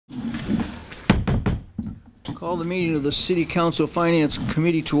Call the meeting of the City Council Finance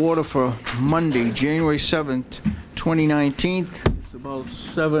Committee to order for Monday, January 7th, 2019. It's about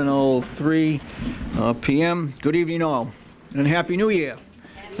 7:03 p.m. Good evening, all, and Happy New Year.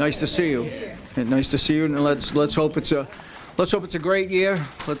 Nice to see you. And nice to see you. And let's hope it's a great year.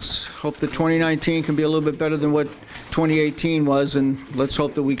 Let's hope that 2019 can be a little bit better than what 2018 was, and let's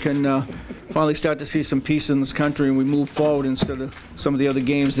hope that we can finally start to see some peace in this country and we move forward instead of some of the other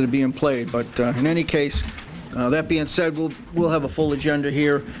games that are being played. But in any case, that being said, we'll have a full agenda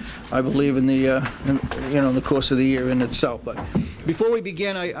here, I believe, in the in the course of the year in itself. But before we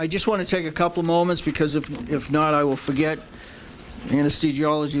begin, I just want to take a couple moments, because if not, I will forget.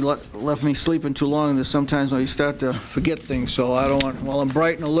 Anesthesiology left me sleeping too long. There's sometimes when you start to forget things. So I don't want. While I'm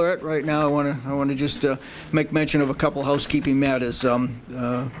bright and alert right now, I want to just make mention of a couple housekeeping matters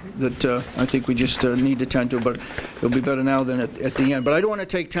that I think we just need to tend to. But it'll be better now than at the end. But I don't want to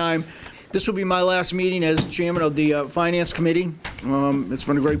take time. This will be my last meeting as chairman of the Finance Committee. It's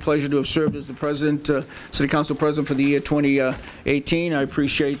been a great pleasure to have served as the president, City Council president for the year 2018. I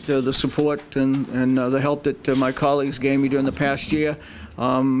appreciate the support and the help that my colleagues gave me during the past year.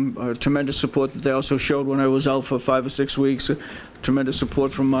 Tremendous support that they also showed when I was out for 5 or 6 weeks. Tremendous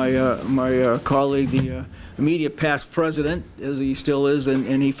support from my colleague, the immediate past president, as he still is,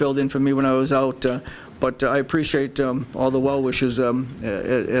 and he filled in for me when I was out. But I appreciate all the well wishes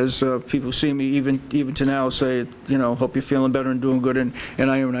as people see me even to now say, hope you're feeling better and doing good, and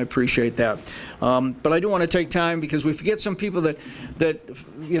I am, and I appreciate that. But I do want to take time, because we forget some people that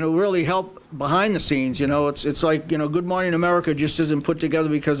really help behind the scenes. It's like Good Morning America just isn't put together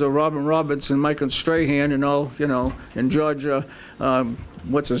because of Robin Roberts and Michael Strahan and all, and George.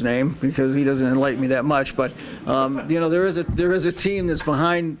 What's his name? Because he doesn't enlighten me that much. But there is a team that's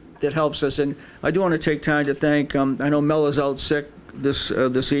behind that helps us, and I do want to take time to thank. I know Mel is out sick this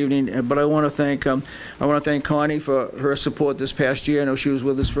evening, but I want to thank Connie for her support this past year. I know she was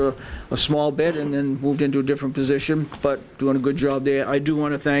with us for a small bit and then moved into a different position, but doing a good job there. I do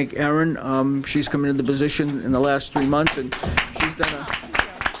want to thank Erin. She's come into the position in the last 3 months, and she's done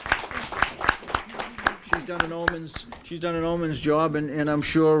an omen's job, and I'm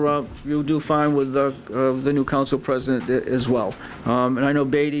sure you'll do fine with the new council president as well. And I know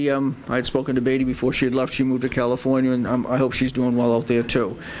Beatty, I had spoken to Beatty before she had left. She moved to California, and I hope she's doing well out there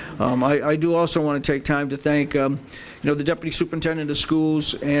too. I do also want to take time to thank the Deputy Superintendent of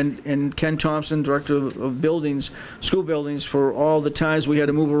Schools and Ken Thompson, Director of School Buildings, for all the times we had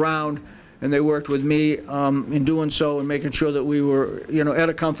to move around, and they worked with me in doing so and making sure that we were, at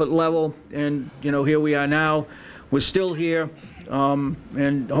a comfort level. And here we are now. We're still here,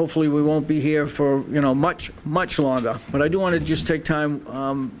 and hopefully we won't be here for much longer. But I do want to just take time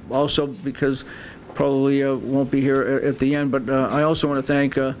also, because probably won't be here at the end. But I also want to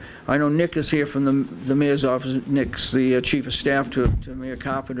thank. I know Nick is here from the mayor's office. Nick's the chief of staff to Mayor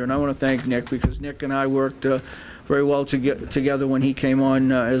Carpenter, and I want to thank Nick, because Nick and I worked very well together when he came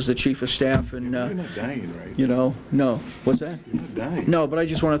on as the chief of staff. And you're not dying, right? No. What's that? You're not dying. No, but I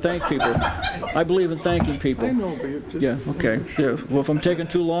just want to thank people. I believe in thanking people. I know, but you're just... Yeah, okay. Yeah. Well, if I'm taking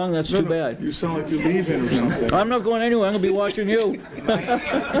too long, that's too bad. You sound like you're leaving or something. I'm not going anywhere. I'm going to be watching you.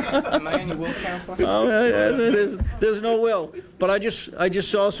 Am I any will, Counselor? Oh, there's no will. But I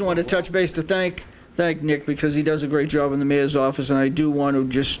just also want to touch base to thank Nick, because he does a great job in the mayor's office, and I do want to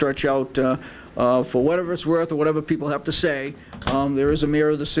just stretch out for whatever it's worth or whatever people have to say. There is a mayor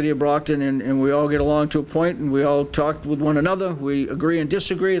of the city of Brockton, and we all get along to a point, and we all talk with one another. We agree and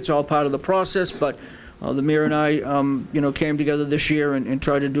disagree. It's all part of the process. But the mayor and I, came together this year and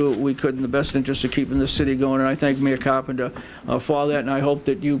tried to do what we could in the best interest of keeping the city going. And I thank Mayor Carpenter for that, and I hope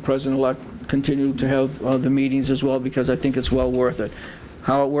that you, President-elect, continue to have the meetings as well, because I think it's well worth it.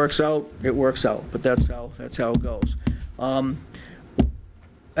 How it works out, but that's how it goes.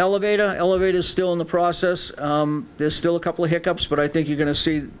 Elevator's still in the process. There's still a couple of hiccups, but I think you're going to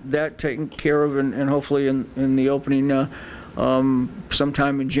see that taken care of, and hopefully in the opening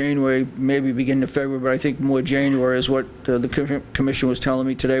sometime in January, maybe beginning of February, but I think more January is what the commission was telling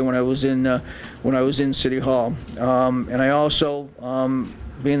me today when I was in City Hall. And I also,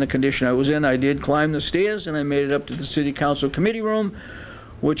 being the condition I was in, I did climb the stairs and I made it up to the City Council committee room,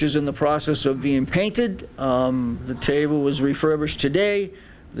 which is in the process of being painted. The table was refurbished today.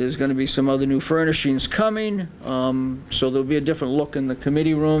 There's going to be some other new furnishings coming, so there'll be a different look in the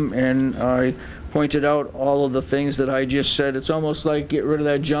committee room, and I pointed out all of the things that I just said. It's almost like get rid of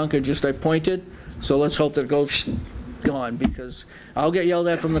that junk, and I pointed. So let's hope that it goes gone, because I'll get yelled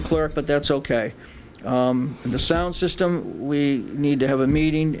at from the clerk, but that's okay. The sound system, we need to have a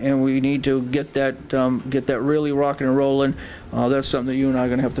meeting, and we need to get that really rocking and rolling. That's something that you and I are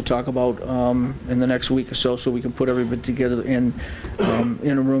going to have to talk about in the next week or so we can put everybody together in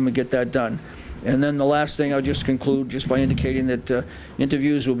a room and get that done. And then the last thing, I'll just conclude just by indicating that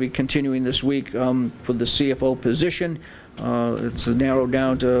interviews will be continuing this week for the CFO position. It's narrowed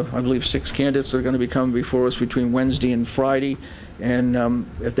down to, I believe, 6 candidates that are going to be coming before us between Wednesday and Friday. And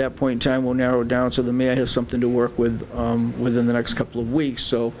at that point in time, we'll narrow it down so the mayor has something to work with within the next couple of weeks.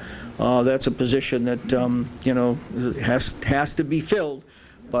 So that's a position that you know, has to be filled,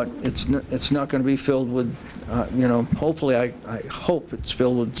 but it's not going to be filled with you know, hopefully I hope it's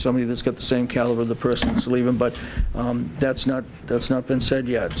filled with somebody that's got the same caliber of the person that's leaving, but that's not been said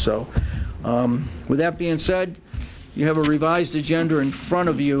yet. So with that being said, you have a revised agenda in front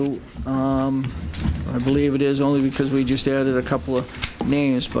of you. I believe it is, only because we just added a couple of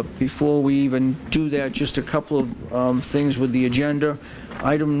names. But before we even do that, just a couple of things with the agenda.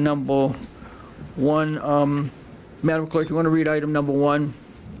 Item number 1, Madam Clerk, you want to read item number 1?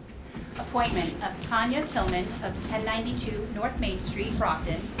 Appointment of Tanya Tillman of 1092 North Main Street,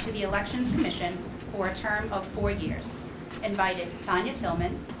 Brockton, to the Elections Commission for a term of 4 years. Invited Tanya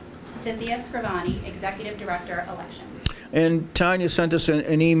Tillman, Cynthia Scrivani, Executive Director, Elections. And Tanya sent us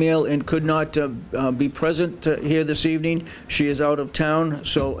an email and could not be present here this evening. She is out of town,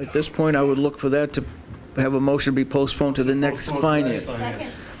 so at this point I would look for that to have a motion to be postponed to the next finance. Second.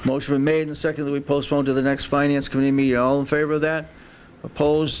 Motion been made and seconded that we postpone to the next finance committee meeting. All in favor of that?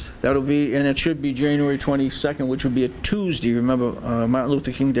 Opposed? That'll be, and it should be January 22nd, which would be a Tuesday. Remember, Martin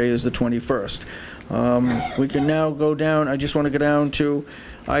Luther King Day is the 21st. We can now go down, I just want to go down to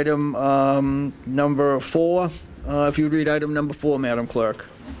item number 4. If you would read item number 4, Madam Clerk.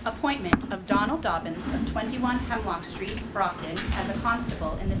 Appointment of Donald Dobbins of 21 Hemlock Street, Brockton, as a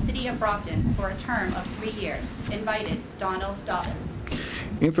constable in the city of Brockton for a term of 3 years. Invited Donald Dobbins.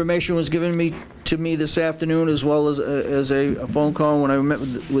 Information was given to me this afternoon, as well as a phone call when I met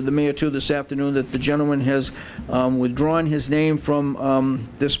with the mayor too this afternoon, that the gentleman has withdrawn his name from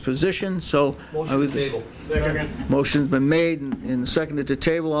this position. So Motion to table. Second. Motion's been made and seconded to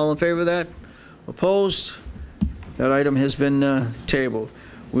table. All in favor of that? Opposed? That item has been tabled.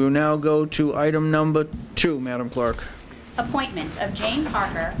 We will now go to item number 2, Madam Clerk. Appointment of Jane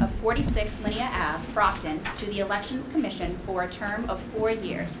Parker of 46 Linnea Ave, Brockton, to the Elections Commission for a term of 4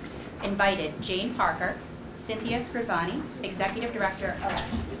 years. Invited Jane Parker, Cynthia Scrivani, Executive Director,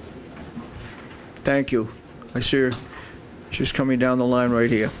 Elections. Thank you. I see her. She's coming down the line right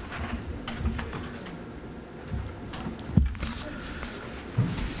here.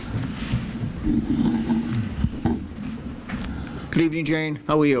 Good evening, Jane.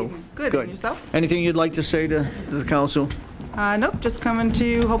 How are you? Good. And yourself? Anything you'd like to say to the council? Nope, just coming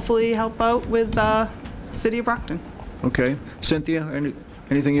to hopefully help out with City of Brockton. Okay. Cynthia,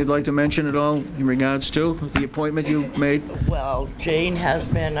 anything you'd like to mention at all in regards to the appointment you made? Well, Jane has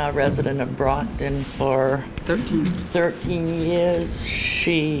been a resident of Brockton for 13 years.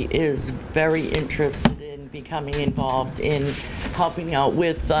 She is very interested in becoming involved in helping out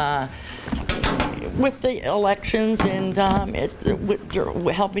with the elections and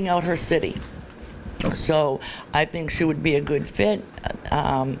helping out her city. So I think she would be a good fit.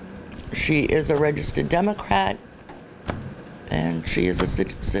 She is a registered Democrat, and she is a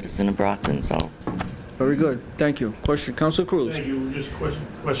citizen of Brockton. So. Very good. Thank you. Question, Councilor Cruz. Thank you. Just a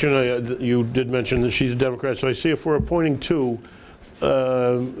question. You did mention that she's a Democrat, so I see if we're appointing 2,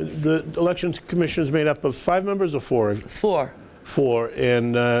 the Elections Commission is made up of 5 members or 4? 4. 4.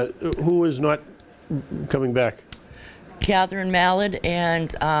 And who is not coming back? Catherine Mallard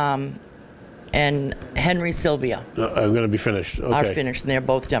and Henry Sylvia I'm going to be finished. Okay. are finished, and they're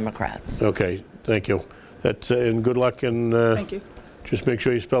both Democrats. Okay, thank you. That's and good luck, and Thank you. just make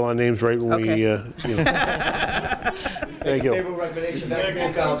sure you spell our names right when we. You know. Thank you. Favorable recommendation back to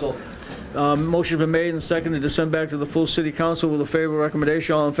full council. Motion's been made and seconded to send back to the full city council with a favorable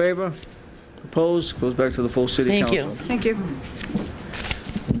recommendation. All in favor? Opposed? Goes back to the full city Thank council. you. Thank you.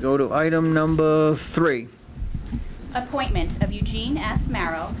 Go to item number 3. Appointment of Eugene S.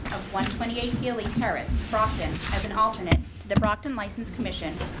 Marrow of 128 Healy Terrace, Brockton, as an alternate to the Brockton License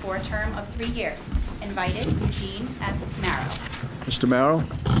Commission for a term of 3 years. Invited Eugene S. Marrow. Mr. Merrill?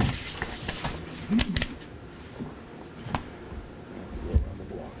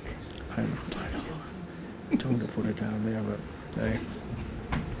 I told him to put it down there, but hey.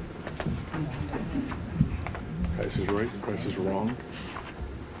 Price is right, price is wrong.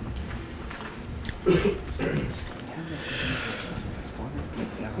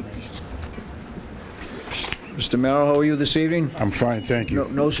 Mr. Merrill, how are you this evening? I'm fine, thank you.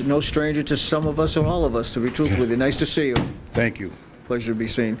 No stranger to some of us or all of us, to be truthful with you. Nice to see you. Thank you. Pleasure to be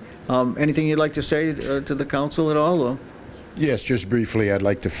seen. Anything you'd like to say to the council at all? Or? Yes, just briefly, I'd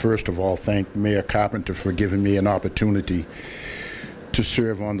like to first of all thank Mayor Carpenter for giving me an opportunity to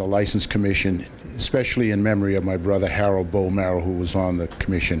serve on the License Commission, especially in memory of my brother Harold Bo Merrill, who was on the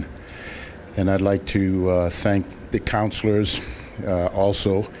commission. And I'd like to thank the councilors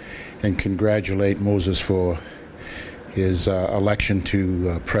also, and congratulate Moses for his election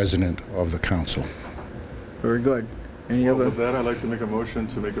to president of the council. Very good. Any other? With that, I'd like to make a motion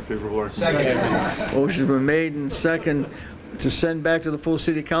to make a favorable recommendation. Motion's been made and second to send back to the full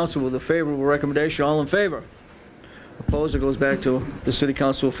city council with a favorable recommendation. All in favor? Opposed? It goes back to the city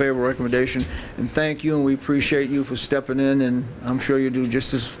council with a favorable recommendation. And thank you, and we appreciate you for stepping in, and I'm sure you do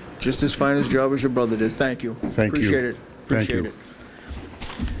just as fine a job as your brother did. Thank you. Thank you. Appreciate it. Appreciate it.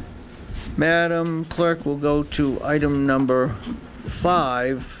 Madam Clerk, we'll go to item number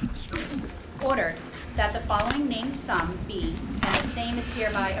 5. Ordered that the following named sum be, and the same is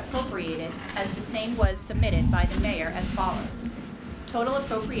hereby appropriated as the same was submitted by the mayor as follows. Total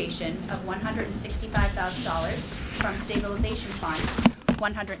appropriation of $165,000 from stabilization fund,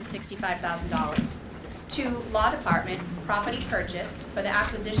 $165,000. To Law Department property purchase for the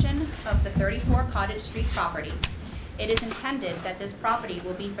acquisition of the 34 Cottage Street property. It is intended that this property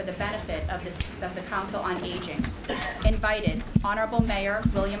will be for the benefit of the Council on Aging. Invited, Honorable Mayor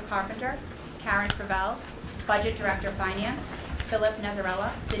William Carpenter, Karen Fravel, Budget Director Finance, Philip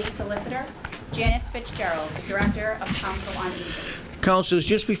Nazarella, City Solicitor, Janice Fitzgerald, Director of Council on Aging. Councilors,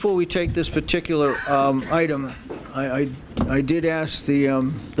 just before we take this particular item, I did ask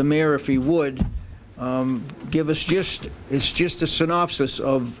the mayor if he would give us it's just a synopsis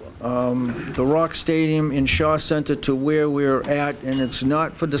of the Rock Stadium in Shaw Center to where we're at, and it's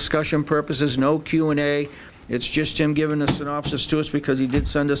not for discussion purposes, no Q&A. It's just him giving a synopsis to us because he did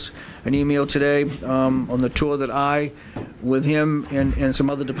send us an email today on the tour that I, with him and some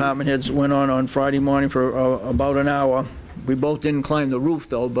other department heads, went on Friday morning for about an hour. We both didn't climb the roof,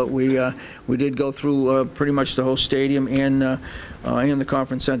 though, but we did go through pretty much the whole stadium and the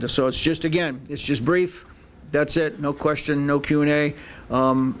conference center. So it's just, again, it's just brief. That's it. No question, no Q&A.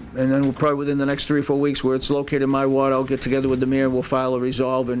 And then we'll probably, within the next 3 or 4 weeks, where it's located in my ward, I'll get together with the mayor, we'll file a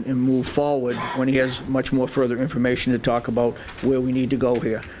resolve and move forward when he has much more further information to talk about where we need to go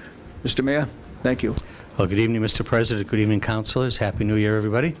here. Mr. Mayor, thank you. Well, good evening, Mr. President. Good evening, councilors. Happy New Year,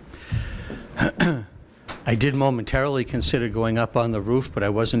 everybody. I did momentarily consider going up on the roof, but I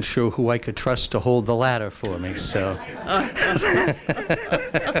wasn't sure who I could trust to hold the ladder for me, so.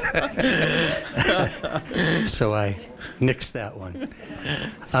 So I nixed that one.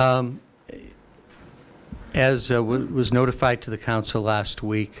 As was notified to the council last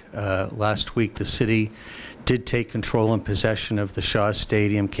week, the city did take control and possession of the Shaw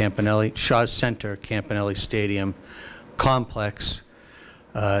Center Campanelli Stadium complex.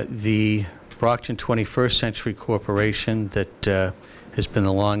 The Brockton 21st Century Corporation that has been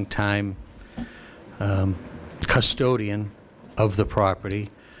a long time custodian of the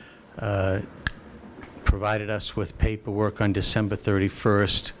property provided us with paperwork on December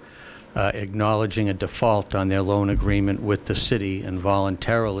 31st acknowledging a default on their loan agreement with the city and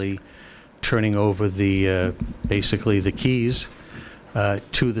voluntarily turning over the basically the keys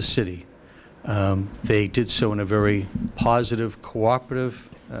to the city. They did so in a very positive, cooperative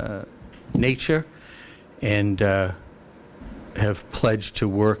nature, and have pledged to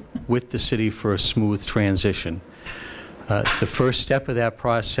work with the city for a smooth transition. The first step of that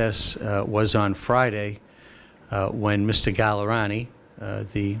process was on Friday when Mr. Gallerani,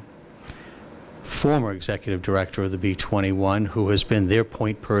 the former executive director of the B-21, who has been their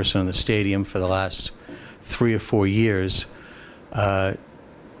point person in the stadium for the last 3 or 4 years,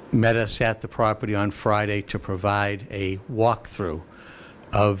 met us at the property on Friday to provide a walkthrough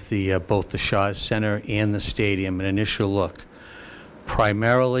of the both the Shaw Center and the stadium, an initial look,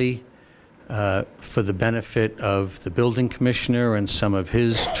 primarily for the benefit of the building commissioner and some of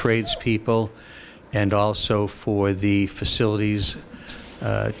his tradespeople, and also for the facilities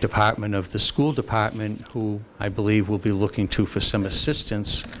department of the school department, who I believe will be looking to for some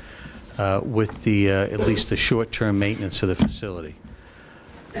assistance with the at least the short-term maintenance of the facility.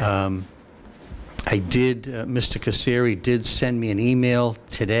 Mr. Kasseri did send me an email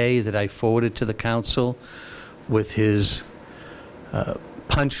today that I forwarded to the council with his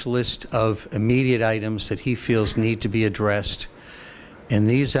punch list of immediate items that he feels need to be addressed. And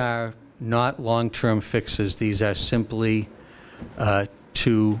these are not long-term fixes. These are simply,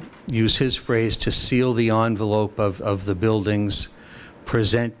 to use his phrase, to seal the envelope of the buildings,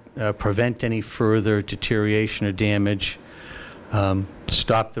 present prevent any further deterioration or damage,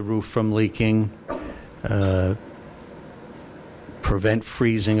 stop the roof from leaking, prevent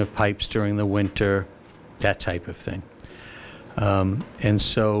freezing of pipes during the winter, that type of thing. And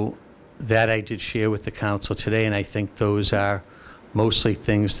so that I did share with the council today, and I think those are mostly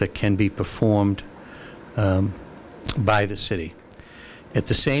things that can be performed by the city. At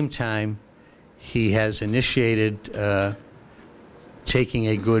the same time, he has initiated taking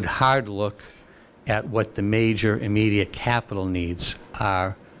a good hard look at what the major immediate capital needs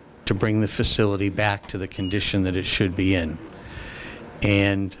are to bring the facility back to the condition that it should be in.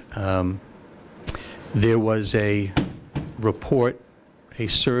 And there was a report, a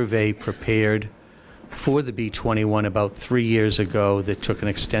survey prepared for the B-21 about 3 years ago that took an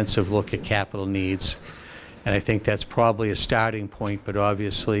extensive look at capital needs. And I think that's probably a starting point, but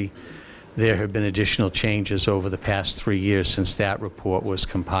obviously there have been additional changes over the past 3 years since that report was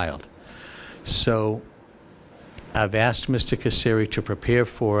compiled. So I've asked Mr. Kasseri to prepare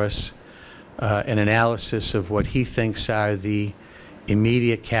for us an analysis of what he thinks are the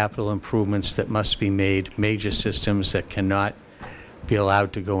immediate capital improvements that must be made, major systems that cannot be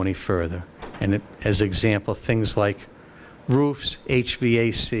allowed to go any further. And as example, things like roofs,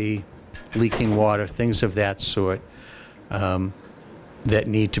 HVAC, leaking water, things of that sort that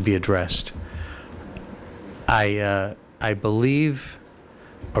need to be addressed. I believe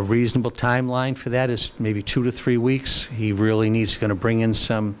a reasonable timeline for that is maybe 2 to 3 weeks. He really needs to bring in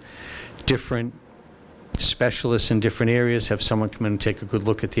some different specialists in different areas, have someone come in and take a good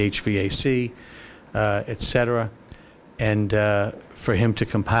look at the HVAC, et cetera, and for him to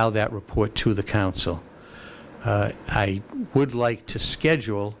compile that report to the council. I would like to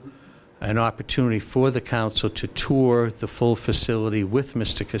schedule an opportunity for the council to tour the full facility with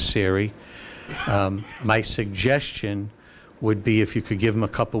Mr. Kasseri. My suggestion would be if you could give him a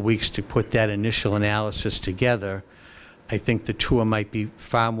couple weeks to put that initial analysis together. I think the tour might be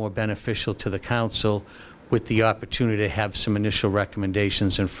far more beneficial to the council with the opportunity to have some initial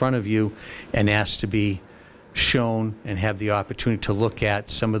recommendations in front of you and ask to be shown and have the opportunity to look at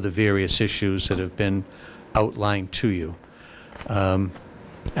some of the various issues that have been outlined to you. I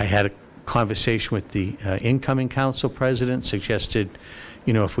had a conversation with the incoming council president, suggested,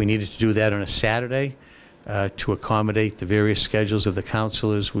 if we needed to do that on a Saturday to accommodate the various schedules of the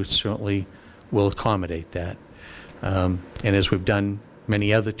councilors, we certainly will accommodate that. And as we've done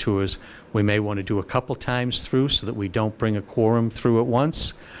many other tours, we may want to do a couple times through so that we don't bring a quorum through at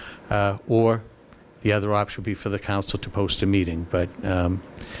once, or the other option would be for the council to post a meeting. But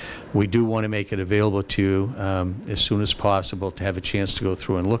we do want to make it available to you as soon as possible to have a chance to go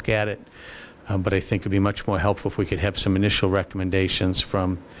through and look at it. But I think it would be much more helpful if we could have some initial recommendations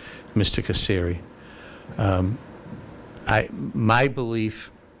from Mr. Kasseri. My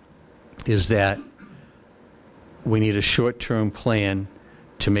belief is that we need a short-term plan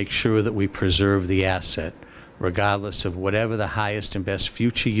to make sure that we preserve the asset, regardless of whatever the highest and best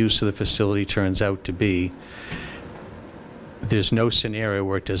future use of the facility turns out to be. There's no scenario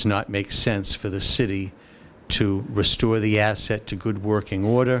where it does not make sense for the city to restore the asset to good working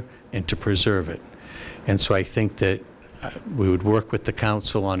order and to preserve it. And so I think that we would work with the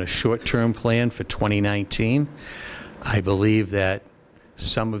council on a short-term plan for 2019. I believe that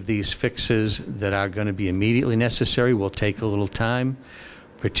some of these fixes that are going to be immediately necessary will take a little time,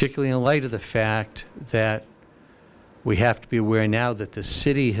 particularly in light of the fact that we have to be aware now that the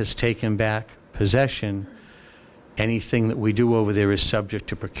city has taken back possession. Anything that we do over there is subject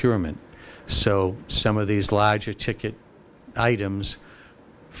to procurement. So some of these larger ticket items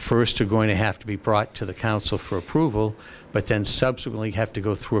first are going to have to be brought to the council for approval, but then subsequently have to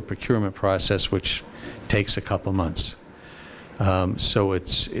go through a procurement process which takes a couple months. So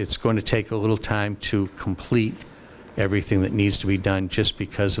it's going to take a little time to complete everything that needs to be done just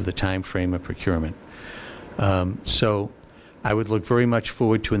because of the time frame of procurement. So I would look very much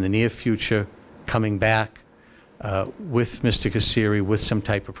forward to, in the near future, coming back with Mr. Kasseri with some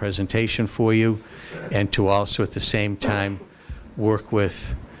type of presentation for you, and to also at the same time work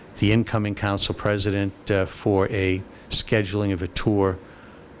with the incoming council president for a scheduling of a tour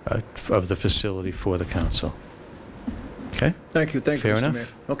of the facility for the council. Okay? Thank you, Fair Mr. enough? Mayor.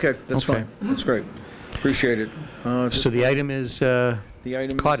 Okay, that's Okay. fine. That's great. Appreciate it. So the item is the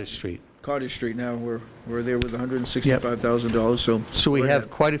item is Cottage Street. Cottage Street now. We're there with $165,000. So we go have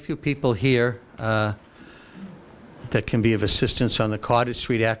ahead. quite a few people here that can be of assistance on the Cottage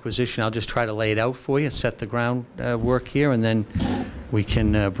Street acquisition. I'll just try to lay it out for you, set the groundwork here, and then we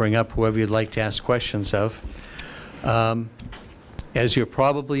can bring up whoever you'd like to ask questions of. As you're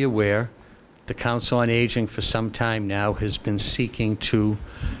probably aware, the Council on Aging for some time now has been seeking to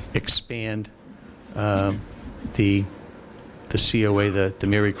expand the COA, the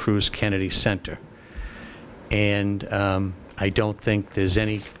Mary Cruz Kennedy Center. And I don't think there's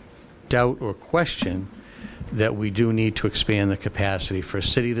any doubt or question that we do need to expand the capacity. For a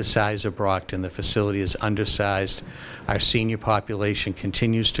city the size of Brockton, the facility is undersized. Our senior population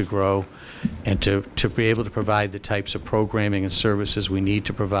continues to grow, and to be able to provide the types of programming and services we need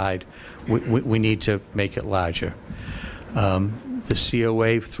to provide, we need to make it larger. The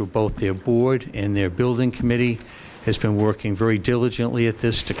COA, through both their board and their building committee, has been working very diligently at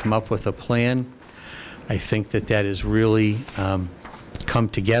this to come up with a plan. I think that has really come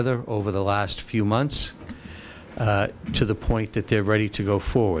together over the last few months to the point that they're ready to go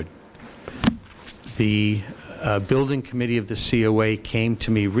forward. The building committee of the COA came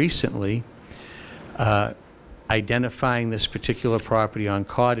to me recently identifying this particular property on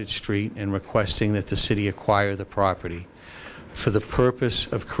Cottage Street and requesting that the city acquire the property for the purpose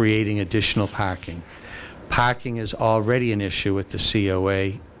of creating additional parking. Parking is already an issue at the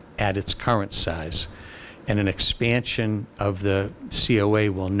COA at its current size, and an expansion of the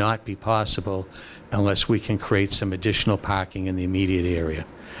COA will not be possible unless we can create some additional parking in the immediate area.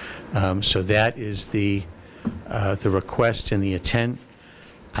 So that is the request and the intent.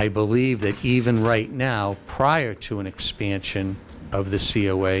 I believe that even right now, prior to an expansion of the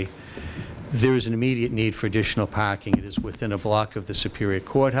COA, there is an immediate need for additional parking. It is within a block of the Superior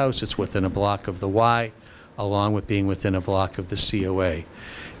Courthouse, it's within a block of the Y, along with being within a block of the COA.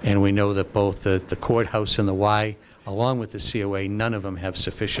 And we know that both the courthouse and the Y, along with the COA, none of them have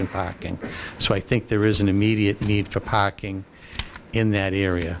sufficient parking. So I think there is an immediate need for parking in that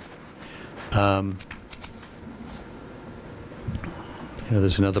area.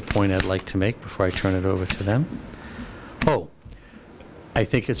 There's another point I'd like to make before I turn it over to them. Oh, I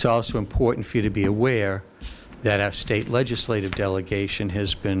think it's also important for you to be aware that our state legislative delegation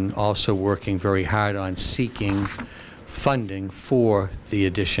has been also working very hard on seeking funding for the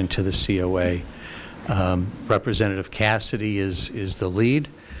addition to the COA. Representative Cassidy is the lead,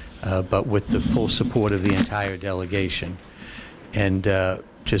 but with the full support of the entire delegation. And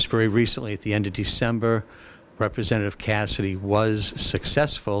just very recently, at the end of December, Representative Cassidy was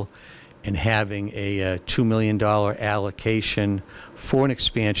successful in having a $2 million allocation for an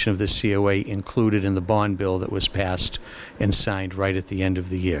expansion of the COA included in the bond bill that was passed and signed right at the end of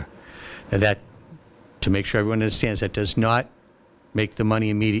the year. Now that, to make sure everyone understands, that does not make the money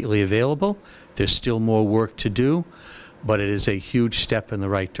immediately available. There's still more work to do, but it is a huge step in the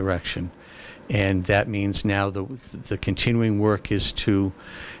right direction. And that means now the continuing work is to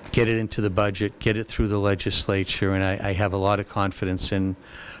get it into the budget, get it through the legislature, and I have a lot of confidence in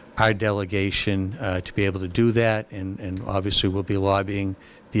our delegation to be able to do that, and obviously we'll be lobbying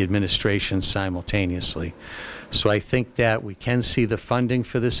the administration simultaneously. So I think that we can see the funding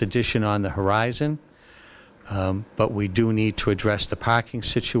for this addition on the horizon, but we do need to address the parking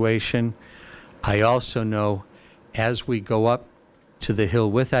situation. I also know as we go up to the Hill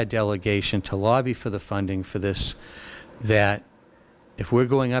with our delegation to lobby for the funding for this, that if we're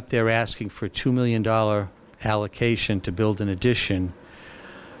going up there asking for a $2 million allocation to build an addition,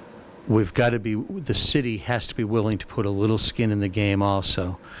 we've got to be, the city has to be willing to put a little skin in the game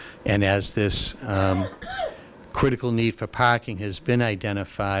also. And as this critical need for parking has been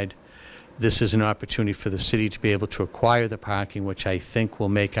identified, this is an opportunity for the city to be able to acquire the parking, which I think will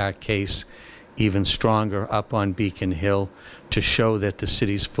make our case even stronger up on Beacon Hill to show that the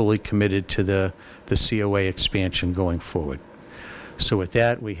city's fully committed to the COA expansion going forward. So with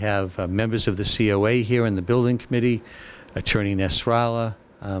that, we have members of the COA here in the building committee, Attorney Nasrallah,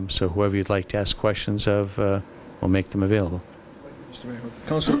 so whoever you'd like to ask questions of, we'll make them available. Mr. Mayor.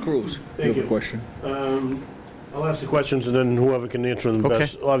 Councilor Cruz, you have a question. I'll ask the questions and then whoever can answer them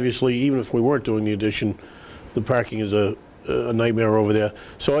best. Obviously, even if we weren't doing the addition, the parking is a nightmare over there.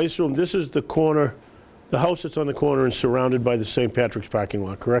 So I assume this is the corner, the house that's on the corner and surrounded by the St. Patrick's parking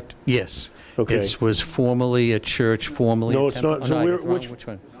lot, correct? Yes. Okay. It was formerly a church, formerly No, a it's temple. not. So I we're, got it wrong. which Which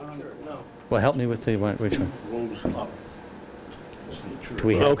one? Well, help me with the one. Which one? Do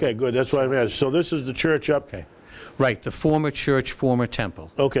we have? Okay, good. That's what I'm asking. So this is the church up? Okay. Right, the former church, former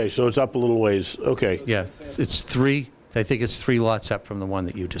temple. Okay, so it's up a little ways. Okay. Yeah, it's three, I think it's 3 lots up from the one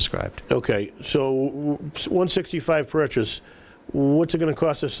that you described. Okay, so 165 purchase, what's it going to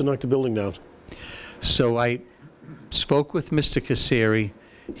cost us to knock the building down? So I spoke with Mr. Kasseri.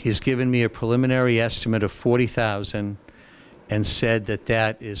 He's given me a preliminary estimate of $40,000 and said that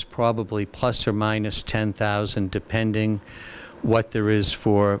that is probably plus or minus $10,000 depending what there is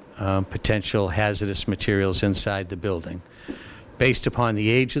for potential hazardous materials inside the building. Based upon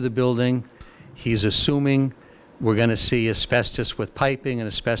the age of the building, he's assuming we're going to see asbestos with piping and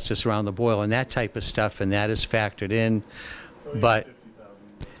asbestos around the boiler and that type of stuff, and that is factored in. But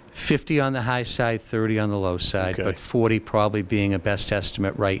 50 on the high side, 30 on the low side, Okay. but 40 probably being a best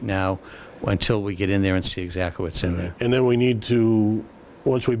estimate right now until we get in there and see exactly what's in there. And then we need to,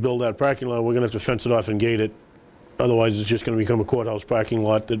 once we build that parking lot, we're going to have to fence it off and gate it. Otherwise, it's just going to become a courthouse parking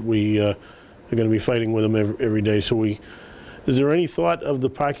lot that we are going to be fighting with them every day. So is there any thought of the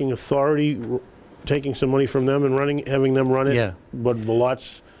parking authority taking some money from them and having them run it? Yeah. But the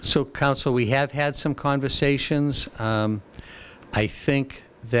lots... So, Council, we have had some conversations. I think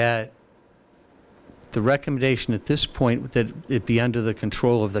that the recommendation at this point that it be under the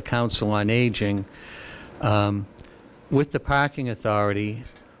control of the Council on Aging, with the parking authority,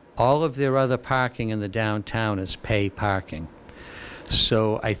 all of their other parking in the downtown is pay parking.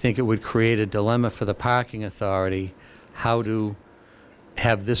 So I think it would create a dilemma for the parking authority how to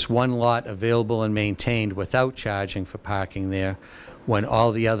have this one lot available and maintained without charging for parking there when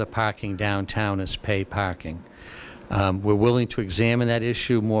all the other parking downtown is pay parking. We're willing to examine that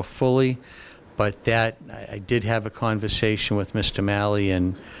issue more fully, but I did have a conversation with Mr. Malley,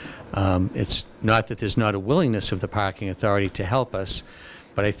 and it's not that there's not a willingness of the parking authority to help us,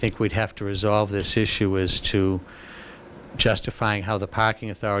 but I think we'd have to resolve this issue as to justifying how the parking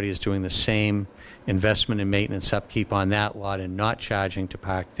authority is doing the same investment and maintenance upkeep on that lot and not charging to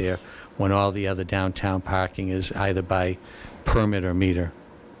park there when all the other downtown parking is either by permit or meter.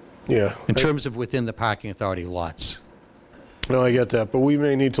 Yeah. In terms of within the parking authority lots. No, I get that, but we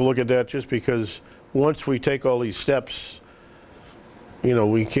may need to look at that just because once we take all these steps, you know,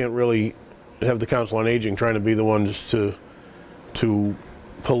 we can't really have the Council on Aging trying to be the ones to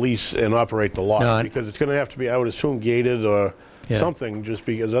police and operate the lot. No, because it's going to have to be, I would assume, gated or something, just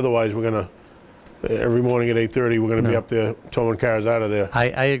because otherwise we're going to, every morning at 8:30, we're going to be up there towing cars out of there.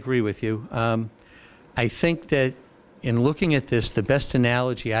 I agree with you. I think that in looking at this, the best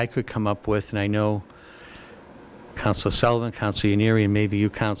analogy I could come up with, and I know Councilor Sullivan, Councilor Yanieri, and maybe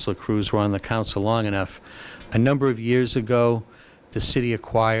you, Councilor Cruz, were on the council long enough. A number of years ago, the city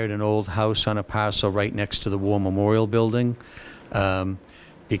acquired an old house on a parcel right next to the War Memorial Building.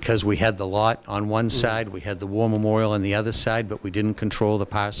 Because we had the lot on one side, we had the War Memorial on the other side, but we didn't control the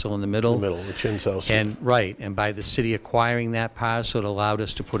parcel in the middle. The Chin's house. And right, and by the city acquiring that parcel, it allowed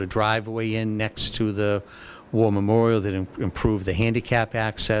us to put a driveway in next to the War Memorial that improved the handicap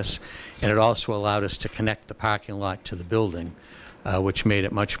access, and it also allowed us to connect the parking lot to the building, which made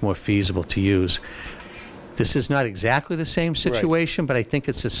it much more feasible to use. This is not exactly the same situation, but I think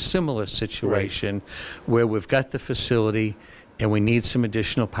it's a similar situation where we've got the facility and we need some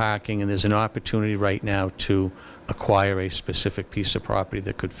additional parking, and there's an opportunity right now to acquire a specific piece of property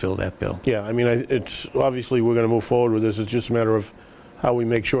that could fill that bill. Yeah, I mean, it's obviously we're going to move forward with this. It's just a matter of how we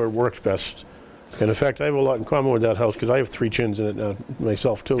make sure it works best. And in fact, I have a lot in common with that house because I have 3 chins in it now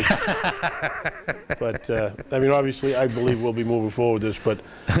myself too. But I mean, obviously, I believe we'll be moving forward with this. But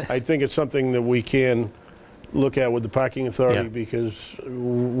I think it's something that we can look at with the parking authority because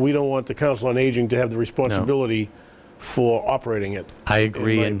we don't want the Council on Aging to have the responsibility for operating it. I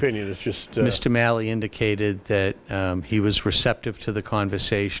agree. In my opinion, it's just... Mr. Malley indicated that he was receptive to the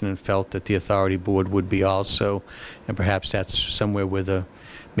conversation and felt that the authority board would be also, and perhaps that's somewhere where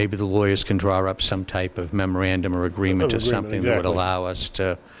maybe the lawyers can draw up some type of memorandum or agreement or something that would allow us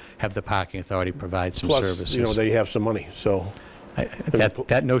to have the parking authority provide some services. Plus, you know, they have some money, so...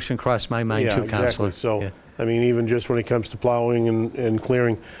 That notion crossed my mind too, Councilor. Exactly. So, I mean, even just when it comes to plowing and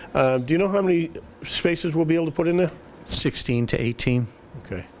clearing. Do you know how many spaces we'll be able to put in there? 16 to 18.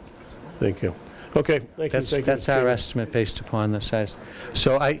 Okay. Thank you. Okay. Thank you. That's our estimate based upon the size.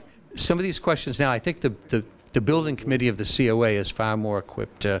 So some of these questions now, I think the building committee of the COA is far more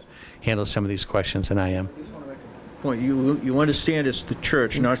equipped to handle some of these questions than I am. Well, you understand it's the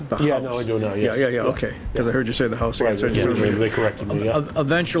church, not the house. Yeah, no, I do now, yes. Yeah, okay. Because I heard you say the house again. So They corrected me, yeah.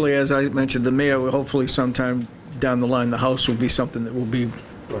 Eventually, as I mentioned, the mayor will hopefully sometime down the line, the house will be something that will be,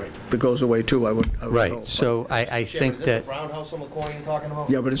 that goes away too, I would Right, hope. so I think that... the brown house on McCoy you're talking about?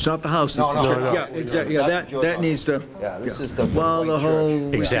 Yeah, but it's not the house, it's the church. Yeah, exactly, yeah, that needs to... Yeah, this is the... Well, the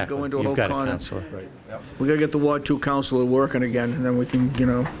whole... Exactly, Go into a you've whole got it, corner. Councilor. We gotta get the Ward 2 councilor working again, and then we can, you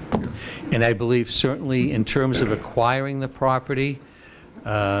know... And I believe certainly in terms of acquiring the property,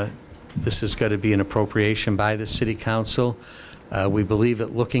 this has got to be an appropriation by the City Council. We believe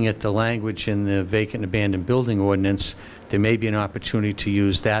that looking at the language in the vacant and abandoned building ordinance, there may be an opportunity to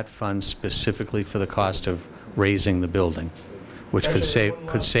use that fund specifically for the cost of raising the building, which could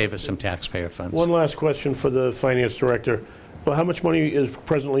save us some taxpayer funds. One last question for the Finance Director. Well, how much money is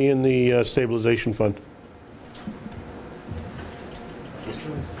presently in the stabilization fund?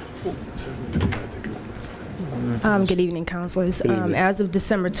 this? Good evening, councilors. Good evening. As of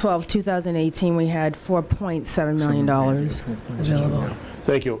December 12, 2018, we had $4.7 million available.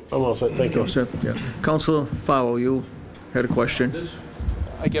 Thank you. I'm all set. Thank you. All set, yeah. Councilor Farwell, you had a question?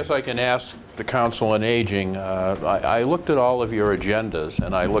 I guess I can ask the Council on Aging. I looked at all of your agendas,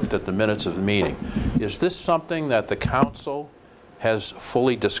 and I looked at the minutes of the meeting. Is this something that the council has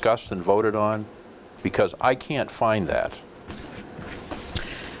fully discussed and voted on? Because I can't find that.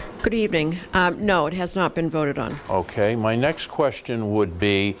 Good evening. No, it has not been voted on. Okay. My next question would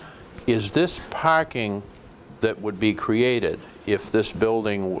be, is this parking that would be created if this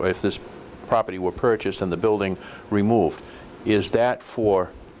building, if this property were purchased and the building removed, is that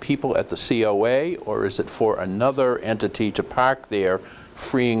for people at the COA, or is it for another entity to park there,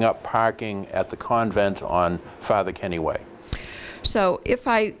 freeing up parking at the convent on Father Kenny Way? So if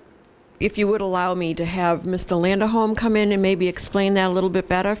you would allow me to have Mr. Landerholm come in and maybe explain that a little bit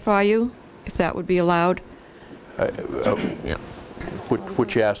better for you, if that would be allowed. Yeah.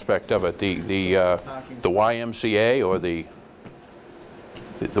 Which aspect of it? The YMCA or the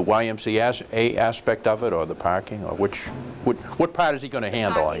YMCA aspect of it, or the parking, or what part is he going to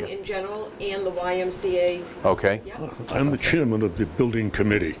handle? Parking in general and the YMCA. Okay. Yeah. I'm the chairman of the building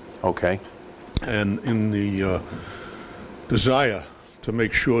committee. Okay. And in the desire to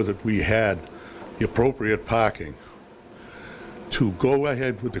make sure that we had the appropriate parking to go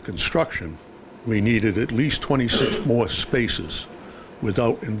ahead with the construction, we needed at least 26 more spaces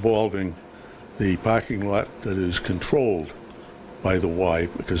without involving the parking lot that is controlled by the Y,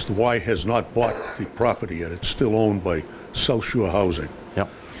 because the Y has not bought the property yet. It's still owned by South Shore Housing. Yep.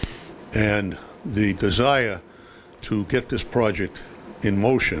 And the desire to get this project in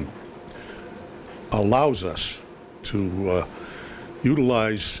motion allows us to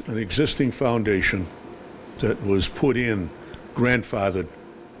utilize an existing foundation that was put in, grandfathered,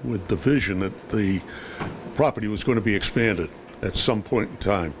 with the vision that the property was going to be expanded at some point in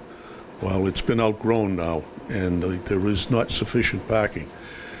time. Well, it's been outgrown now, and there is not sufficient parking.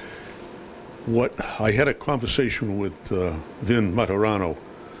 I had a conversation with Vin Matarano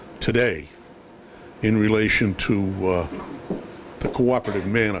today in relation to the cooperative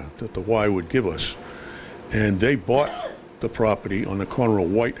manner that the Y would give us, and they bought the property on the corner of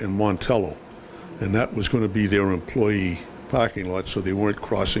White and Montello, and that was going to be their employee parking lot, so they weren't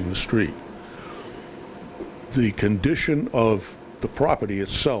crossing the street. The condition of the property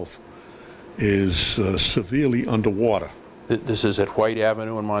itself is severely underwater. This is at White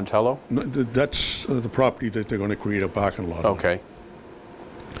Avenue in Montello? No, that's the property that they're going to create a parking lot on. Okay.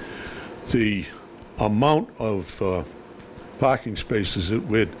 The amount of parking spaces that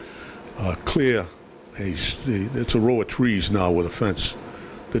would clear it's a row of trees now with a fence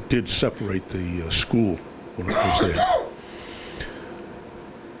that did separate the school when it was there.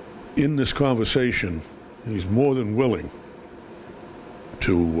 In this conversation, he's more than willing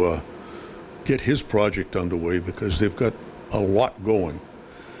to get his project underway because they've got a lot going.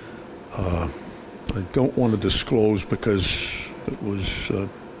 I don't want to disclose because it was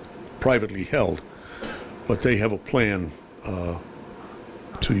privately held, but they have a plan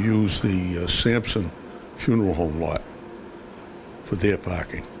to use the Sampson Funeral Home lot for their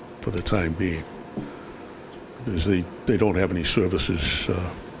parking for the time being, because they don't have any services.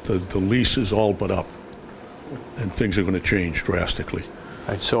 The lease is all but up, and things are going to change drastically.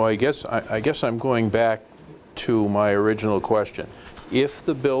 Right, so I guess I'm going back to my original question. If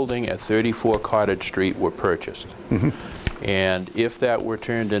the building at 34 Cottage Street were purchased, and if that were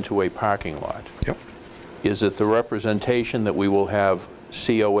turned into a parking lot, yep, is it the representation that we will have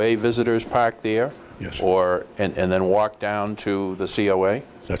COA visitors park there? Yes. And then walk down to the COA?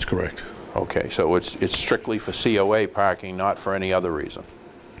 That's correct. Okay, so it's strictly for COA parking, not for any other reason?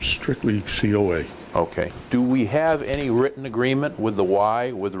 Strictly COA. Okay. Do we have any written agreement with the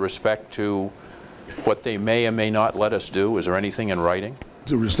Y with respect to what they may or may not let us do? Is there anything in writing?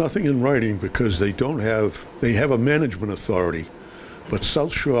 There is nothing in writing because they have a management authority, but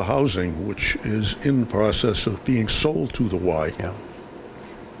South Shore Housing, which is in the process of being sold to the Y, yeah,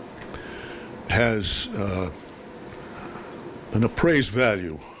 has an appraised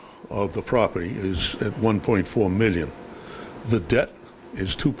value of the property is at $1.4 million. The debt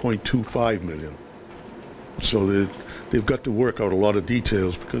is $2.25 million. So they've got to work out a lot of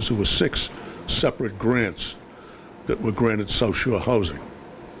details because there were 6 separate grants that were granted South Shore Housing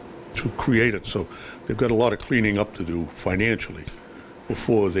to create it. So they've got a lot of cleaning up to do financially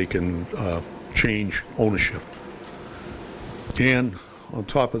before they can change ownership. And on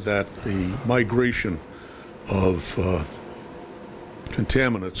top of that, the migration of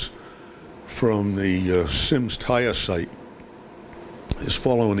contaminants from the Sims tire site is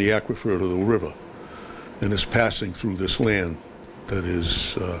following the aquifer to the river. and is passing through this land that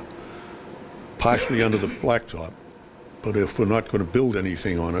is partially under the blacktop. But if we're not going to build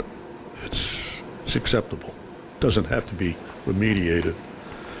anything on it, it's acceptable. Doesn't have to be remediated.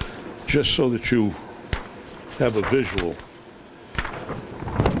 Just so that you have a visual.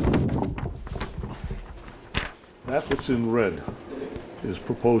 That what's in red is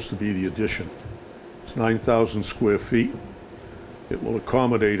proposed to be the addition. It's 9,000 square feet. It will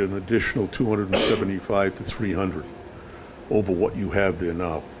accommodate an additional 275 to 300 over what you have there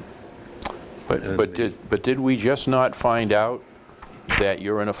now. But did we just not find out that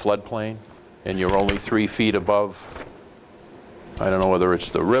you're in a floodplain and you're only 3 feet above, I don't know whether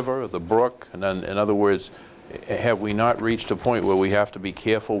it's the river or the brook, and then, in other words, have we not reached a point where we have to be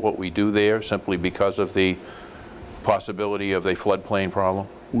careful what we do there simply because of the possibility of a floodplain problem?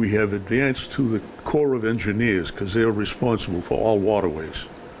 We have advanced to the Corps of Engineers because they're responsible for all waterways.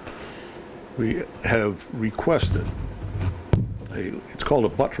 We have requested it's called a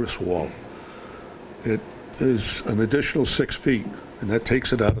buttress wall. It is an additional 6 feet, and that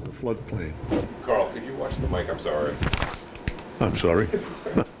takes it out of the floodplain. Carl, could you watch the mic? I'm sorry. I'm sorry.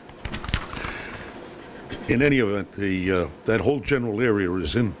 In any event, that whole general area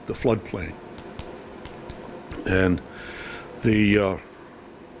is in the floodplain. And the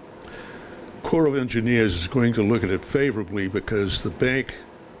Corps of Engineers is going to look at it favorably because the bank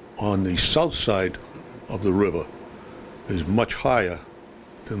on the south side of the river is much higher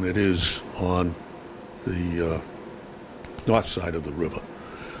than it is on the north side of the river.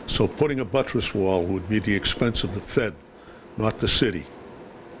 So putting a buttress wall would be the expense of the Fed, not the city.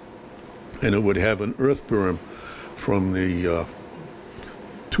 And it would have an earth berm from the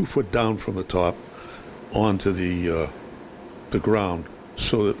 2 foot down from the top onto the ground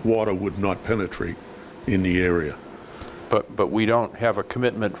so that water would not penetrate in the area. But we don't have a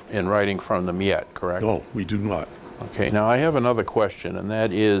commitment in writing from them yet, correct? No, we do not. Okay, now I have another question, and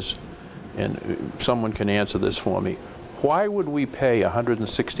that is, and someone can answer this for me, why would we pay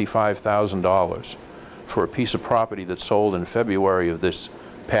 $165,000 for a piece of property that sold in February of this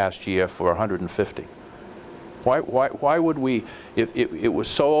past year for $150,000? Why would we, if it was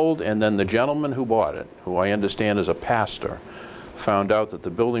sold and then the gentleman who bought it, who I understand is a pastor, found out that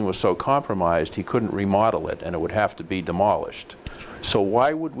the building was so compromised he couldn't remodel it and it would have to be demolished. So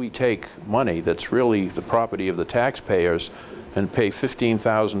why would we take money that's really the property of the taxpayers and pay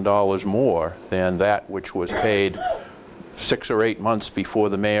 $15,000 more than that which was paid 6 or 8 months before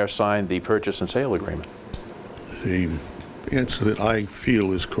the mayor signed the purchase and sale agreement? The answer that I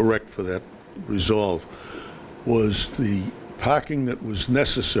feel is correct for that resolve was the parking that was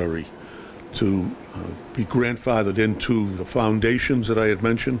necessary to be grandfathered into the foundations that I had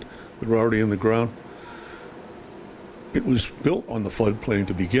mentioned that were already in the ground. It was built on the floodplain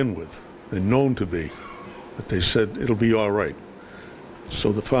to begin with, and known to be, but they said it'll be all right.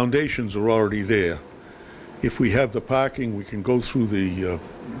 So the foundations are already there. If we have the parking, we can go through the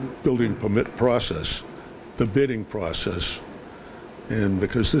building permit process, the bidding process, and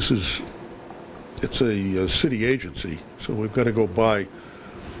because it's a city agency, so we've got to go by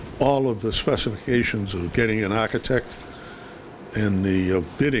all of the specifications of getting an architect and the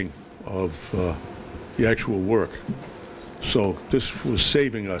bidding of the actual work. So this was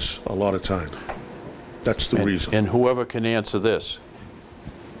saving us a lot of time. That's the reason. And whoever can answer this,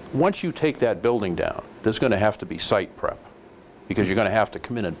 once you take that building down, there's going to have to be site prep because you're going to have to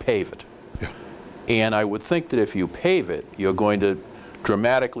come in and pave it. Yeah. And I would think that if you pave it, you're going to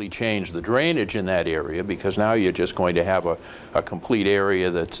dramatically change the drainage in that area because now you're just going to have a complete area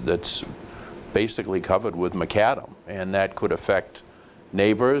that's basically covered with macadam, and that could affect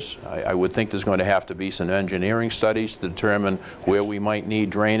neighbors. I would think there's going to have to be some engineering studies to determine where we might need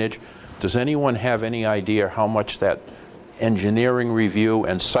drainage. Does anyone have any idea how much that engineering review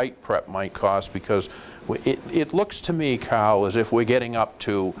and site prep might cost? Because it looks to me, Carl, as if we're getting up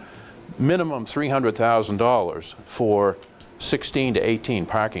to minimum $300,000 for 16 to 18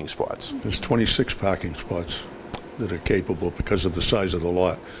 parking spots. There's 26 parking spots that are capable because of the size of the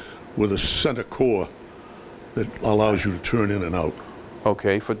lot, with a center core that allows you to turn in and out.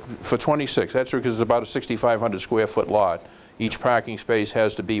 Okay, for 26, that's true, because it's about a 6,500 square foot lot. Each parking space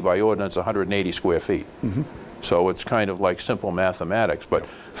has to be, by ordinance, 180 square feet. Mm-hmm. So it's kind of like simple mathematics. But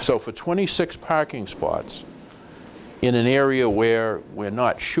so for 26 parking spots in an area where we're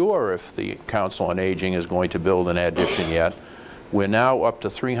not sure if the Council on Aging is going to build an addition yet, we're now up to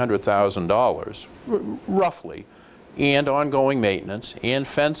 $300,000, roughly, and ongoing maintenance and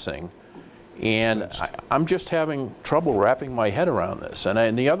fencing. And I'm just having trouble wrapping my head around this.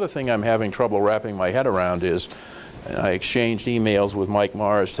 And the other thing I'm having trouble wrapping my head around is I exchanged emails with Mike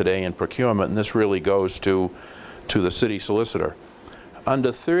Morris today in procurement, and this really goes to the city solicitor. Under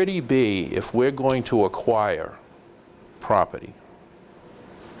 30B, if we're going to acquire property,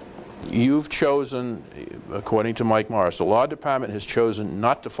 you've chosen, according to Mike Morris, the law department has chosen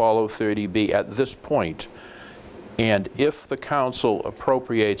not to follow 30B at this point, and if the council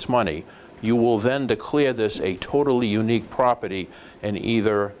appropriates money, you will then declare this a totally unique property and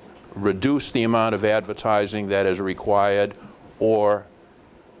either reduce the amount of advertising that is required or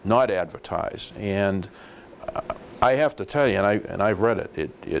not advertise. And I have to tell you, and I've read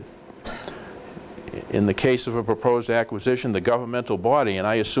it, in the case of a proposed acquisition, the governmental body, and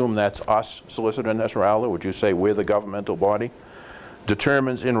I assume that's us, Solicitor Nasrallah, would you say we're the governmental body,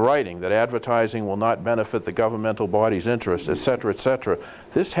 determines in writing that advertising will not benefit the governmental body's interests, etc., etc.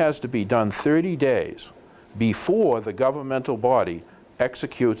 This has to be done 30 days before the governmental body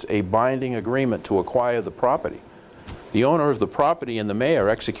executes a binding agreement to acquire the property. The owner of the property and the mayor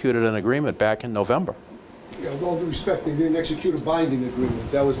executed an agreement back in November. Yeah, with all due respect, they didn't execute a binding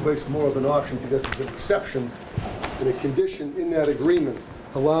agreement. That was based more of an option because it's an exception and a condition in that agreement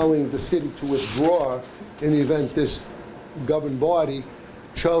allowing the city to withdraw in the event this governing body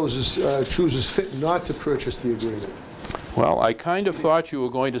chooses fit not to purchase the agreement. Well, I kind of thought you were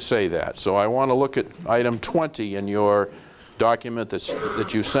going to say that, so I want to look at item 20 in your document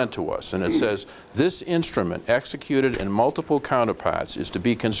that you sent to us, and it says, this instrument executed in multiple counterparts is to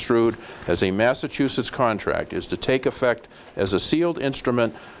be construed as a Massachusetts contract, is to take effect as a sealed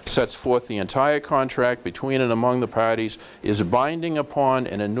instrument, sets forth the entire contract between and among the parties, is binding upon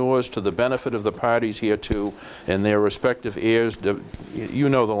and inures to the benefit of the parties hereto and their respective heirs. You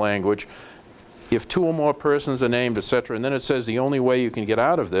know the language. If two or more persons are named, etc., and then it says the only way you can get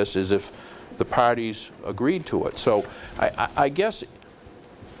out of this is if the parties agreed to it. So I guess,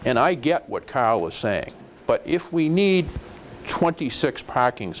 and I get what Carl is saying, but if we need 26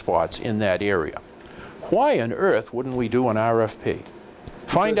 parking spots in that area, why on earth wouldn't we do an RFP?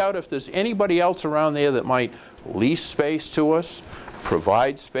 Find out if there's anybody else around there that might lease space to us,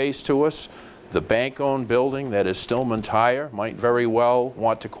 provide space to us. The bank-owned building that is Stillman Tire might very well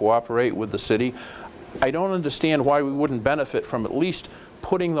want to cooperate with the city. I don't understand why we wouldn't benefit from at least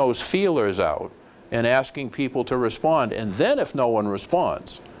putting those feelers out and asking people to respond. And then if no one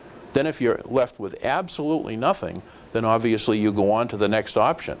responds, then if you're left with absolutely nothing, then obviously you go on to the next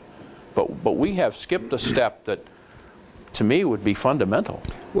option. But we have skipped a step that, to me, would be fundamental.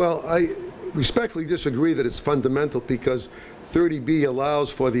 Well, I respectfully disagree that it's fundamental because 30B allows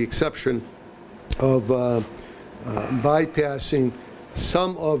for the exception of bypassing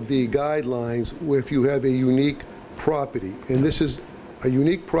some of the guidelines if you have a unique property. And this is a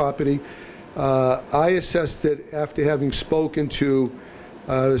unique property. I assessed it after having spoken to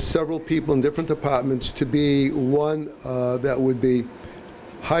several people in different departments to be one that would be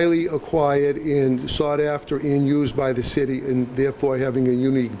highly acquired and sought after and used by the city, and therefore having a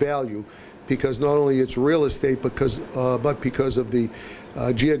unique value because not only it's real estate but because of the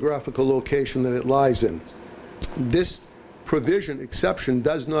geographical location that it lies in. This provision exception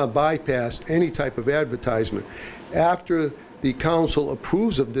does not bypass any type of advertisement. After the council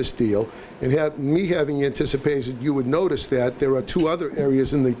approves of this deal, and me having anticipated you would notice that there are two other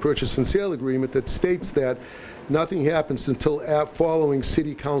areas in the purchase and sale agreement that states that nothing happens until following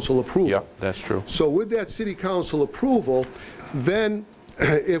city council approval. Yeah, that's true. So with that city council approval, then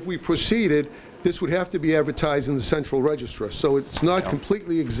if we proceeded, this would have to be advertised in the central register. So it's not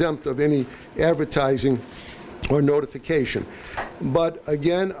completely exempt of any advertising or notification. But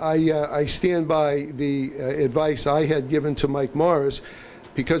again, I stand by the advice I had given to Mike Morris.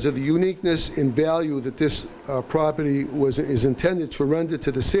 Because of the uniqueness and value that this property is intended to render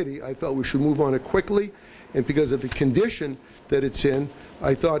to the city, I felt we should move on it quickly. And because of the condition that it's in,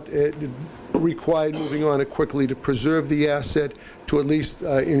 I thought it required moving on it quickly to preserve the asset, to at least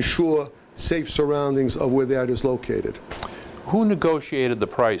ensure safe surroundings of where that is located. Who negotiated the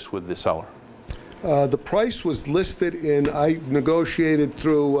price with the seller? The price was listed, and I negotiated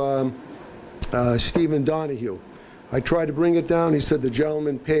through Stephen Donahue. I tried to bring it down. He said the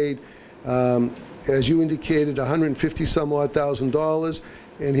gentleman paid, as you indicated, $150-some-odd thousand,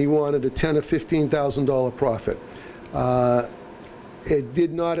 and he wanted a $10,000 or $15,000 profit. It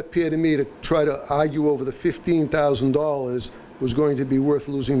did not appear to me to try to argue over the $15,000 was going to be worth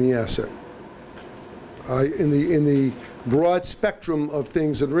losing the asset. In the broad spectrum of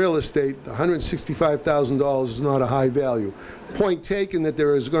things in real estate, $165,000 is not a high value. Point taken that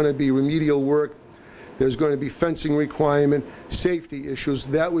there is going to be remedial work, there's going to be fencing requirement, safety issues.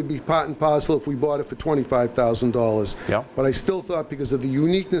 That would be part and parcel if we bought it for $25,000. Yeah. But I still thought because of the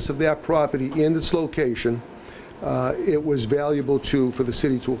uniqueness of that property and its location, it was valuable for the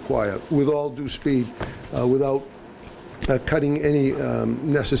city to acquire, with all due speed, without cutting any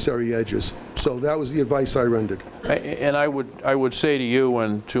necessary edges. So that was the advice I rendered. And I would say to you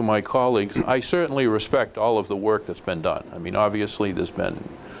and to my colleagues, I certainly respect all of the work that's been done. I mean, obviously, there's been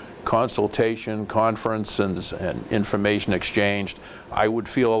consultation, conferences, and information exchanged. I would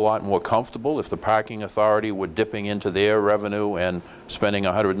feel a lot more comfortable if the parking authority were dipping into their revenue and spending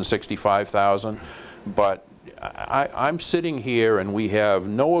 $165,000. But I'm sitting here and we have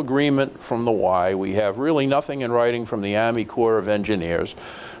no agreement from the Y. We have really nothing in writing from the Army Corps of Engineers.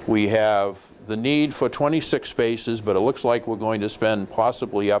 We have the need for 26 spaces, but it looks like we're going to spend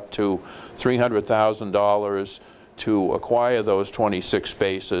possibly up to $300,000 to acquire those 26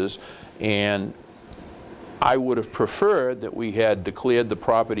 spaces. And I would have preferred that we had declared the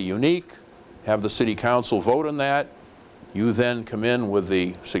property unique, have the City Council vote on that. You then come in with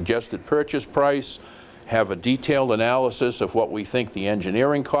the suggested purchase price, have a detailed analysis of what we think the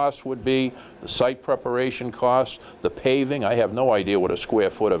engineering costs would be, the site preparation costs, the paving. I have no idea what a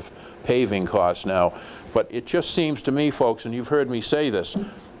square foot of paving costs now, but it just seems to me, folks, and you've heard me say this,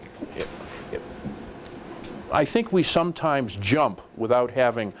 I think we sometimes jump without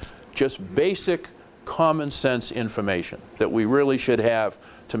having just basic common sense information that we really should have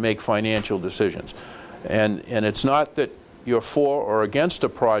to make financial decisions. And it's not that you're for or against a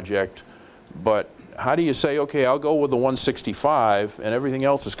project, but how do you say, okay, I'll go with the 165 and everything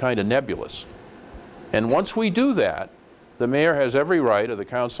else is kind of nebulous? And once we do that, the mayor has every right, or the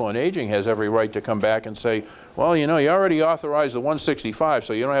Council on Aging has every right to come back and say, well, you know, you already authorized the 165,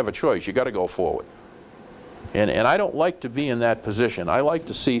 so you don't have a choice. You got to go forward. And I don't like to be in that position. I like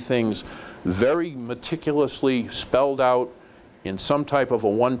to see things very meticulously spelled out in some type of a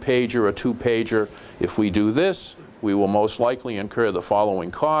one-pager or two-pager. If we do this, we will most likely incur the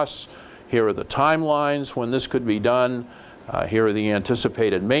following costs. Here are the timelines when this could be done. Here are the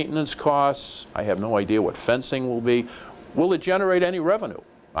anticipated maintenance costs. I have no idea what fencing will be. Will it generate any revenue?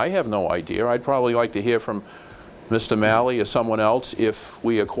 I have no idea. I'd probably like to hear from Mr. Malley or someone else. If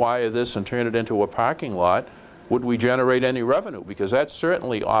we acquire this and turn it into a parking lot, would we generate any revenue? Because that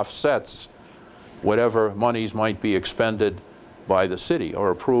certainly offsets whatever monies might be expended by the city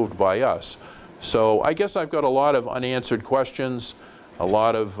or approved by us. So I guess I've got a lot of unanswered questions, a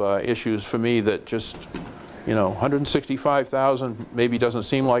lot of issues for me that just, you know, 165,000 maybe doesn't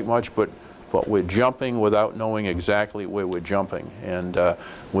seem like much, but we're jumping without knowing exactly where we're jumping. And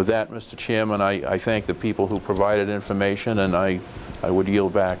with that, Mr. Chairman, I thank the people who provided information, and I would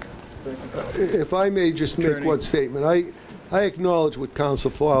yield back. If I may just make one statement, I acknowledge what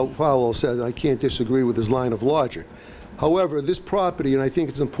Council Powell said. I can't disagree with his line of logic. However, this property, and I think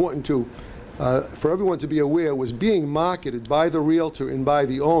it's important to for everyone to be aware, was being marketed by the realtor and by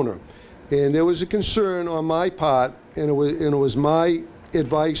the owner. And there was a concern on my part, and it was my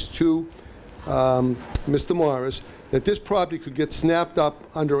advice to Mr. Morris, that this property could get snapped up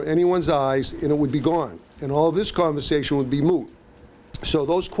under anyone's eyes and it would be gone. And all of this conversation would be moot. So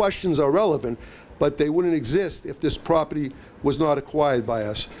those questions are relevant, but they wouldn't exist if this property was not acquired by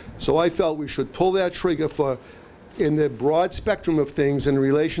us. So I felt we should pull that trigger for, in the broad spectrum of things in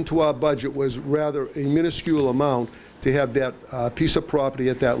relation to our budget, was rather a minuscule amount to have that piece of property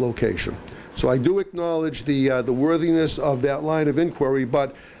at that location. So I do acknowledge the worthiness of that line of inquiry,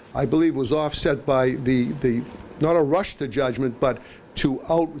 but I believe was offset by the not a rush to judgment, but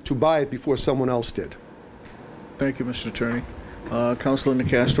to buy it before someone else did. Thank you, Mr. Attorney. Councilor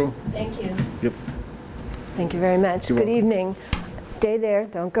Nicastro. Thank you. Yep. Thank you very much. You're Good welcome. evening. Stay there.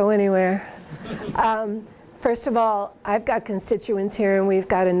 Don't go anywhere. First of all, I've got constituents here, and we've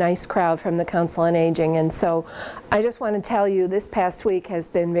got a nice crowd from the Council on Aging, and so I just want to tell you this past week has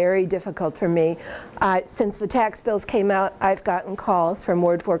been very difficult for me. Since the tax bills came out, I've gotten calls from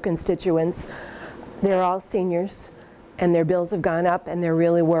Ward 4 constituents. They're all seniors, and their bills have gone up, and they're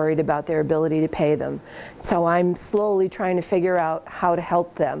really worried about their ability to pay them. So I'm slowly trying to figure out how to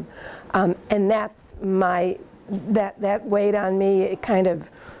help them. And that's that weighed on me. It kind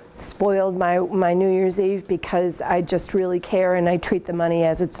of spoiled my New Year's Eve, because I just really care and I treat the money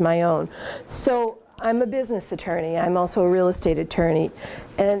as it's my own. So I'm a business attorney. I'm also a real estate attorney.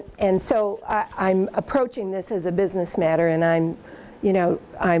 And so I'm approaching this as a business matter, and I'm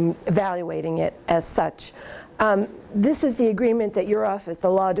evaluating it as such. This is the agreement that your office, the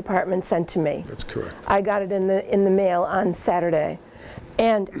law department, sent to me. That's correct. I got it in the mail on Saturday.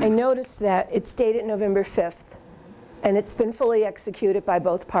 And I noticed that it's dated November 5th. And it's been fully executed by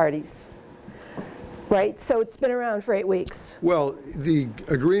both parties, right? So it's been around for 8 weeks. Well, the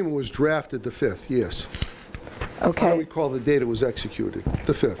agreement was drafted the 5th, yes. Okay. I don't recall the date it was executed,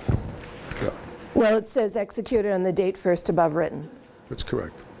 the 5th. Yeah. Well, it says executed on the date first above written. That's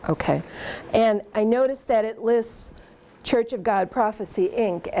correct. Okay. And I noticed that it lists Church of God Prophecy,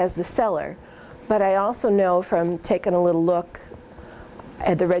 Inc. as the seller, but I also know from taking a little look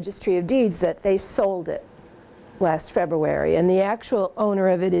at the Registry of Deeds that they sold it last February, and the actual owner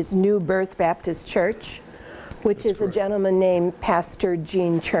of it is New Birth Baptist Church, which is a gentleman named Pastor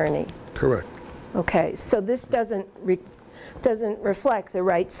Gene Cherney. Correct. Okay, so this doesn't reflect the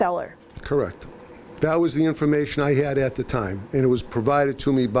right seller. Correct. That was the information I had at the time, and it was provided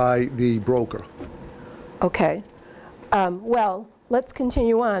to me by the broker. Okay. Well, let's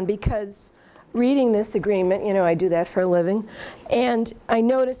continue on, because reading this agreement, you know, I do that for a living, and I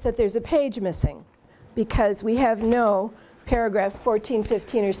noticed that there's a page missing, because we have no paragraphs 14,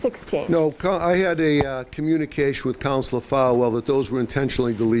 15, or 16. No, I had a communication with Councilor Falwell that those were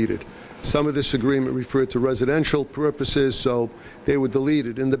intentionally deleted. Some of this agreement referred to residential purposes, so they were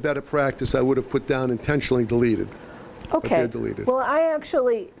deleted. In the better practice, I would have put down intentionally deleted. But Okay. they're deleted. Well,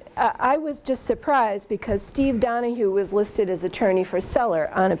 I was just surprised because Steve Donahue was listed as attorney for seller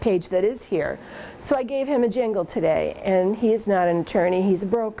on a page that is here. So I gave him a jingle today, and he is not an attorney, he's a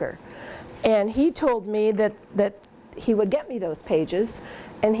broker. And he told me that he would get me those pages,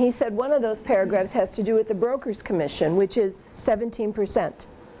 and he said one of those paragraphs has to do with the broker's commission, which is 17%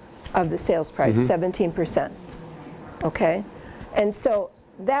 of the sales price, 17%. Okay? And so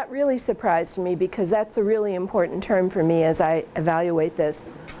that really surprised me, because that's a really important term for me as I evaluate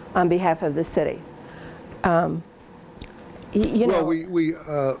this on behalf of the city. You know,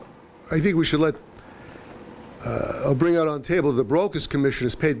 well, I think we should let, I'll bring out on the table, the broker's commission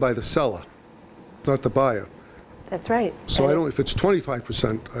is paid by the seller, not the buyer. that's right. So And I don't, if it's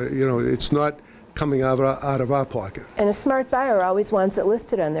 25%, you know, it's not coming out of our pocket. And a smart buyer always wants it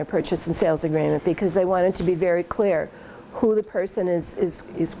listed on their purchase and sales agreement, because they want it to be very clear who the person is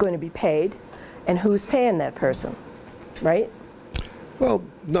going to be paid and who's paying that person, right? Well,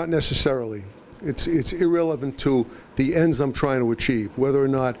 not necessarily. It's irrelevant to the ends I'm trying to achieve, whether or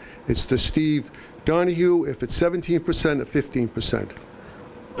not it's the Steve Donahue, if it's 17% or 15%.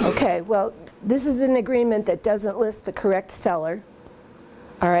 Okay, well, this is an agreement that doesn't list the correct seller,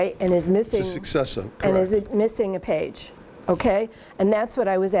 all right, and is missing... It's a successor, correct. And is it missing a page, okay? And that's what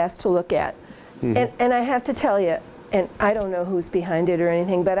I was asked to look at. And I have to tell you, and I don't know who's behind it or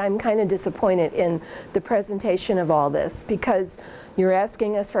anything, but I'm kind of disappointed in the presentation of all this, because you're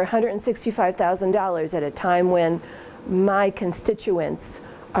asking us for $165,000 at a time when my constituents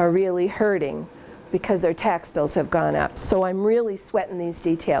are really hurting because their tax bills have gone up. So I'm really sweating these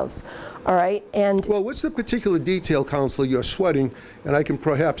details, all right? And well, what's the particular detail, Counselor, you're sweating, and I can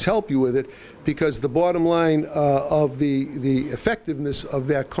perhaps help you with it, because the bottom line of the effectiveness of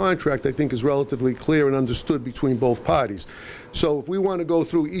that contract, I think, is relatively clear and understood between both parties. So if we want to go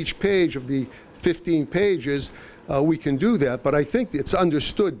through each page of the 15 pages, we can do that, but I think it's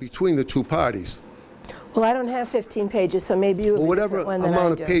understood between the two parties. well, I don't have 15 pages, so maybe you have a different one than I do. Whatever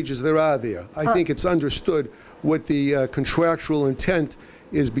amount of pages there are there, I think it's understood what the contractual intent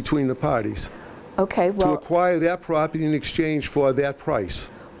is between the parties. Okay, To well, acquire that property in exchange for that price.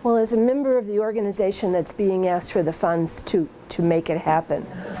 well, as a member of the organization that's being asked for the funds to make it happen,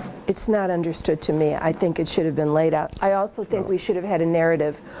 it's not understood to me. I think it should have been laid out. I also think we should have had a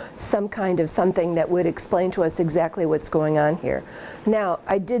narrative, some kind of something that would explain to us exactly what's going on here. Now,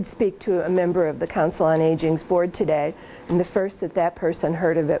 I did speak to a member of the Council on Aging's board today, and the first that person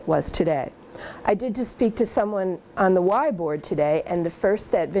heard of it was today. I did just speak to someone on the Y board today, and the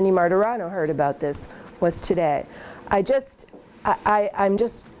first that Vinnie Martirano heard about this was today. I'm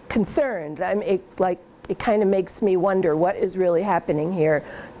just concerned. It kind of makes me wonder what is really happening here,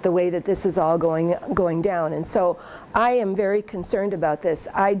 the way that this is all going down. And so I am very concerned about this.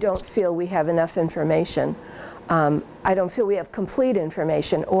 I don't feel we have enough information. I don't feel we have complete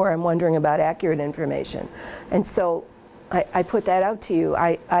information, or I'm wondering about accurate information. And so I put that out to you.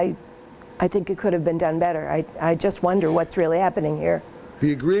 I think it could have been done better. I just wonder what's really happening here.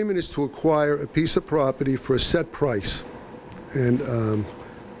 The agreement is to acquire a piece of property for a set price. And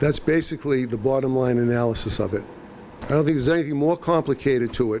that's basically the bottom line analysis of it. I don't think there's anything more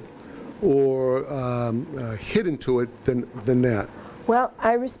complicated to it or hidden to it than that. Well,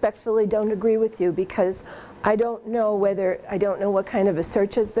 I respectfully don't agree with you, because I don't know what kind of a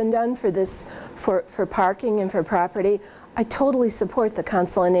search has been done for this, for parking and for property. I totally support the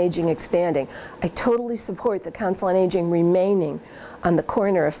Council on Aging expanding. I totally support the Council on Aging remaining on the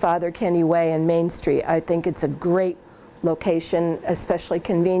corner of Father Kenny Way and Main Street. I think it's a great location, especially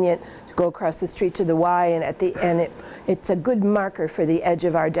convenient to go across the street to the Y, and it's a good marker for the edge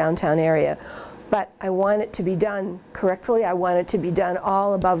of our downtown area. but I want it to be done correctly. I want it to be done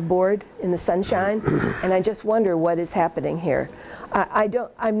all above board in the sunshine, and I just wonder what is happening here.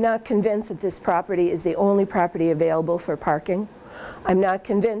 I'm not convinced that this property is the only property available for parking. I'm not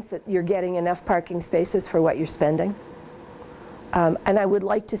convinced that you're getting enough parking spaces for what you're spending. And I would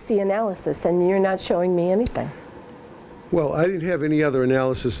like to see analysis, and you're not showing me anything. Well, I didn't have any other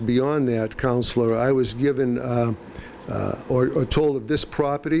analysis beyond that, Counselor. I was given or told of this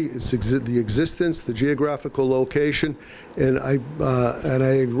property, the existence, the geographical location, and I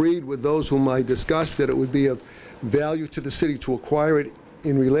agreed with those whom I discussed that it would be of value to the city to acquire it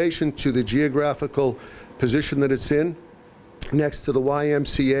in relation to the geographical position that it's in, next to the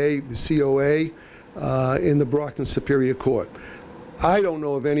YMCA, the COA, in the Brockton Superior Court. I don't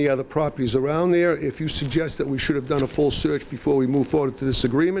know of any other properties around there. If you suggest that we should have done a full search before we move forward to this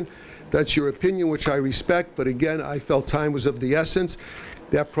agreement, that's your opinion, which I respect, but again, I felt time was of the essence.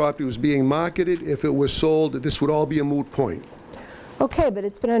 That property was being marketed. If it was sold, this would all be a moot point. Okay, but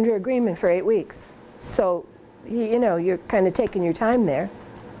it's been under agreement for 8 weeks. So, you know, you're kind of taking your time there.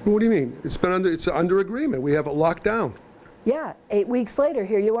 What do you mean? It's under agreement. We have it locked down. Yeah, 8 weeks later,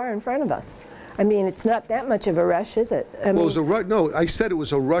 here you are in front of us. I mean, it's not that much of a rush, is it? Well, it was a rush. No, I said it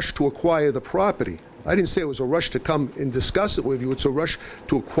was a rush to acquire the property. I didn't say it was a rush to come and discuss it with you. It's a rush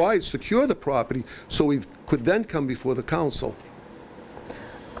to acquire, secure the property, so we could then come before the council.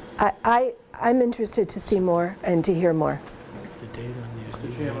 I'm interested to see more and to hear more.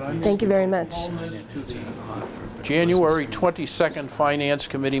 Thank you very much. January 22nd Finance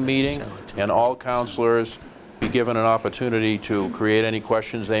Committee meeting, and all councilors be given an opportunity to create any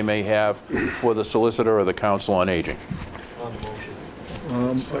questions they may have for the solicitor or the Council on Aging.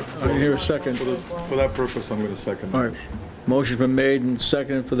 I hear a second. For that purpose, I'm going to second. All right. Motion's been made and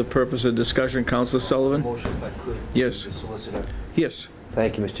seconded for the purpose of discussion. Councilor Sullivan? Motion, if I could. Yes. The solicitor. Yes.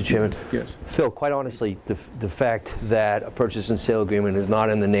 Thank you, Mr. Chairman. Yes. Phil, quite honestly, the fact that a purchase and sale agreement is not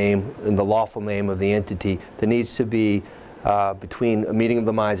in the lawful name of the entity, there needs to be, between a meeting of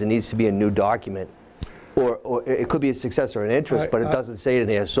the minds, there needs to be a new document. Or it could be a successor in interest, but it doesn't say it in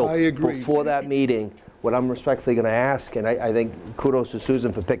here. So I agree. Before that meeting, what I'm respectfully going to ask, and I think kudos to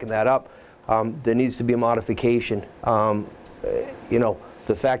Susan for picking that up, there needs to be a modification. You know,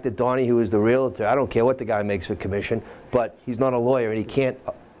 the fact that Donnie, who is the realtor, I don't care what the guy makes for commission, but he's not a lawyer and he can't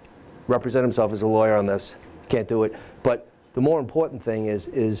represent himself as a lawyer on this. Can't do it. But the more important thing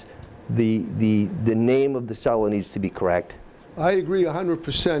is the name of the seller needs to be correct. I agree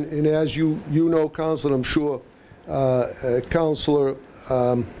 100%, and as you know, Councilor, I'm sure Councilor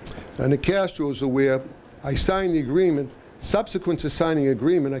Nicastro is aware, I signed the agreement. Subsequent to signing the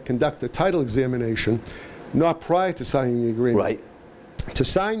agreement, I conduct a title examination, not prior to signing the agreement. Right. To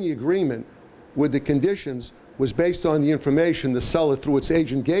sign the agreement with the conditions was based on the information the seller, through its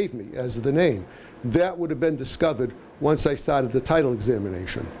agent, gave me as the name. That would have been discovered once I started the title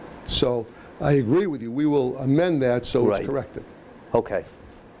examination. So I agree with you. We will amend that so it's corrected. Okay.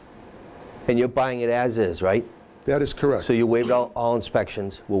 And you're buying it as is, right? That is correct. So you waived all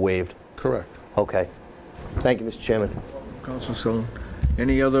inspections were waived? Correct. Okay. Thank you, Mr. Chairman. Councilor Sullivan.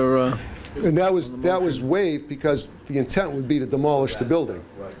 Any other... And that was waived because the intent would be to demolish the building.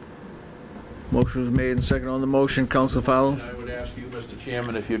 Right. Motion was made and seconded on the motion. Councilor Fowler? I would ask you, Mr.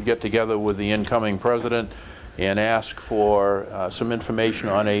 Chairman, if you'd get together with the incoming president and ask for some information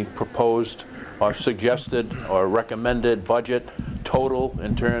on a proposed or suggested or recommended budget total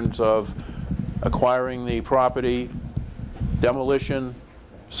in terms of acquiring the property, demolition,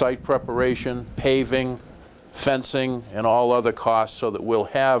 site preparation, paving, fencing, and all other costs, so that we'll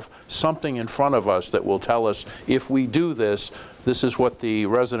have something in front of us that will tell us, if we do this, this is what the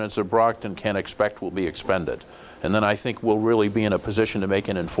residents of Brockton can expect will be expended. And then I think we'll really be in a position to make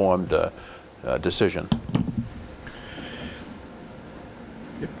an informed decision.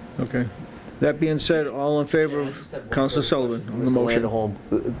 Okay. That being said, all in favor of Councilor Sullivan on the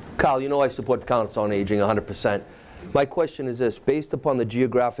motion? Kyle, you know I support the Council on Aging 100%. My question is this: based upon the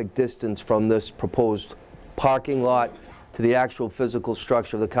geographic distance from this proposed parking lot to the actual physical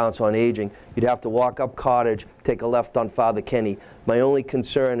structure of the Council on Aging, you'd have to walk up Cottage, take a left on Father Kenny. My only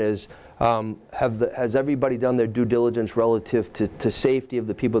concern is, has everybody done their due diligence relative to safety of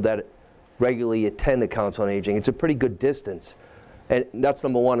the people that regularly attend the Council on Aging? It's a pretty good distance. And that's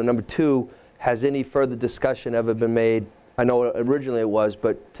number one. And number two, has any further discussion ever been made? I know originally it was,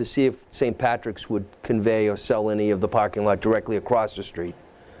 but to see if St. Patrick's would convey or sell any of the parking lot directly across the street.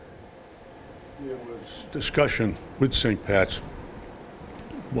 There was discussion with St. Pat's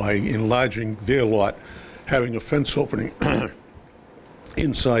by enlarging their lot, having a fence opening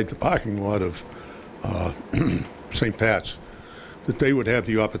inside the parking lot of St. Pat's, that they would have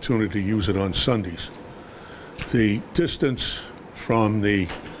the opportunity to use it on Sundays. The distance from the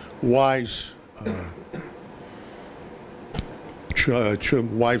Wives and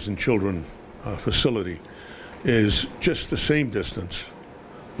Children facility is just the same distance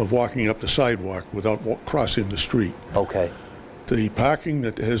of walking up the sidewalk without crossing the street. Okay. The parking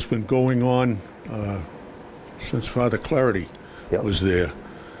that has been going on since Father Clarity was there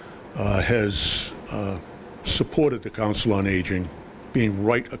has supported the Council on Aging being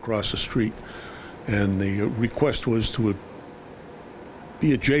right across the street. And the request was to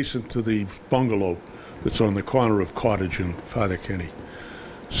be adjacent to the bungalow that's on the corner of Cottage and Father Kenny.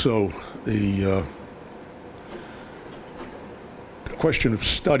 So the question of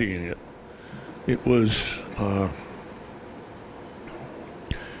studying it, it was,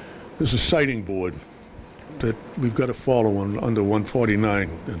 there's a siting board that we've got to follow under 149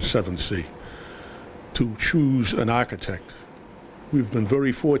 and 7C to choose an architect. We've been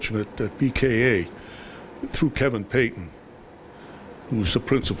very fortunate that BKA, through Kevin Payton, who's the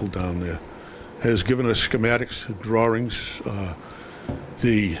principal down there, has given us schematics, drawings,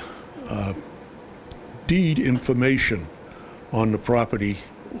 the deed information on the property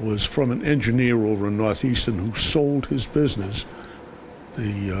was from an engineer over in Northeastern who sold his business.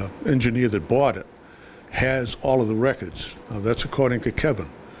 The engineer that bought it has all of the records. That's according to Kevin.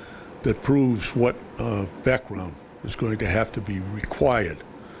 That proves what background is going to have to be required.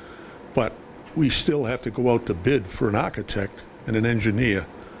 But we still have to go out to bid for an architect and an engineer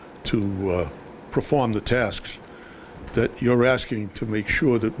to perform the tasks that you're asking to make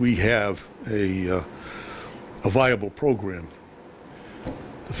sure that we have a viable program.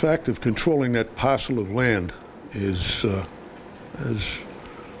 The fact of controlling that parcel of land is, as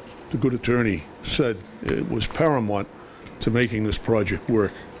the good attorney said, it was paramount to making this project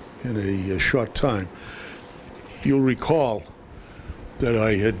work in a short time. You'll recall that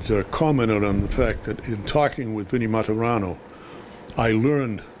I had commented on the fact that in talking with Vinnie Maturano, I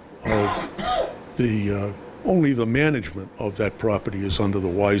learned of the only the management of that property is under the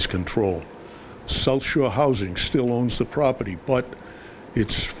Wise control. South Shore Housing still owns the property, but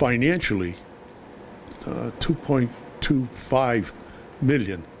it's financially $2.25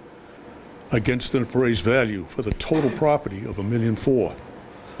 million against an appraised value for the total property of $1.4 million.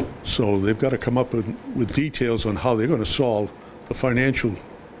 So they've got to come up with details on how they're going to solve the financial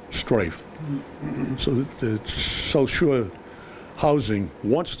strife. So that the South Shore Housing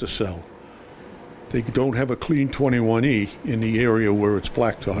wants to sell. They don't have a clean 21E in the area where it's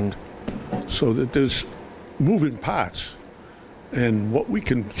blacktopped. So that there's moving parts. And what we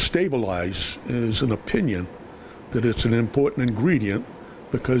can stabilize is an opinion that it's an important ingredient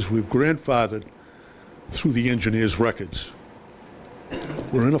because we've grandfathered through the engineer's records.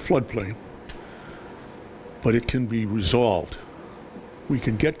 We're in a floodplain, but it can be resolved. We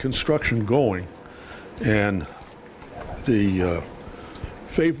can get construction going, and the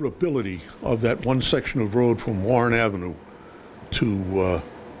favorability of that one section of road from Warren Avenue to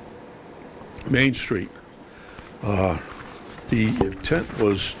Main Street, the intent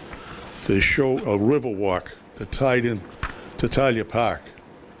was to show a river walk that tied in to Talia Park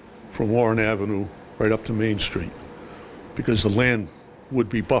from Warren Avenue right up to Main Street, because the land would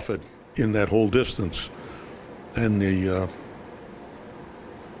be buffered in that whole distance, and the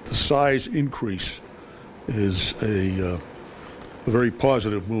size increase is a very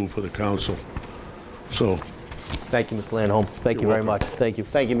positive move for the council. So, thank you, Mr. Landholm. Thank you very much. Thank you.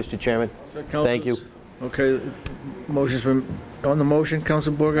 Thank you, Mr. Chairman. Thank you. Okay, motion's been, on the motion,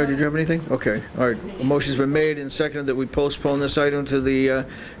 Council Borger, did you have anything? Okay, all right. A motion's been made and seconded that we postpone this item to the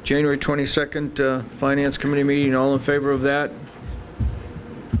January 22nd Finance Committee meeting. All in favor of that?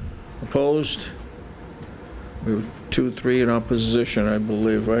 Opposed? We have 2-3 in opposition, I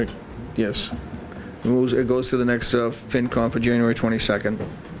believe, right? Yes. It goes to the next FinCon for January 22nd.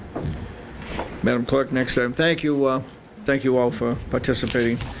 Madam Clerk, next item. Thank you all for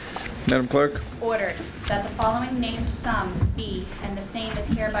participating. Madam Clerk. Ordered that the following named sum be, and the same is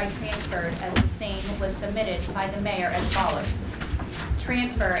hereby transferred as the same was submitted by the mayor as follows.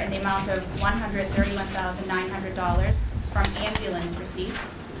 Transfer in the amount of $131,900 from ambulance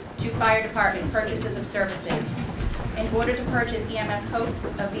receipts to fire department purchases of services in order to purchase EMS coats,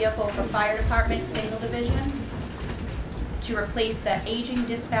 a vehicle for fire department single division, to replace the aging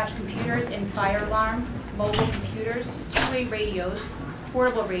dispatch computers in fire alarm, mobile computers, two-way radios,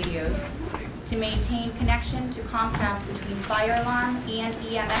 portable radios, to maintain connection to Comcast between fire alarm and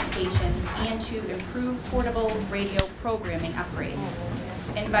EMS stations, and to improve portable radio programming upgrades.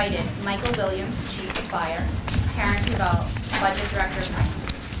 Invited, Michael Williams, Chief of Fire, Karen Duval, Budget Director of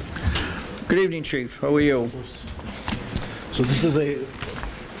Finance. Good evening, Chief. How are you? So this is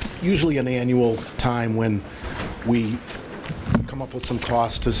usually an annual time when we come up with some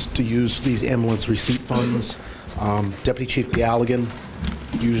costs to use these ambulance receipt funds. Deputy Chief Galligan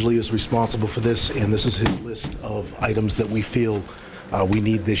usually is responsible for this, and this is his list of items that we feel we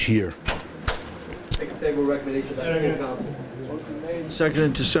need this year. Take a favorable recommendation by the full council.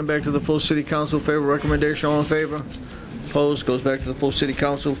 Seconded to send back to the full city council. Favorable recommendation. All in favor? Opposed? Goes back to the full city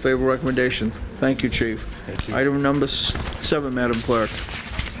council. Favorable recommendation. Thank you, Chief. Thank you. Item number 7, Madam Clerk.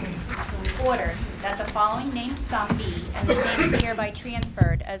 Ordered that the following named sum be, and the same is hereby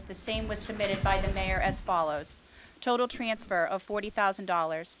transferred as the same was submitted by the mayor as follows. Total transfer of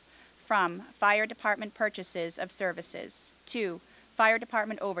 $40,000 from Fire Department purchases of services to Fire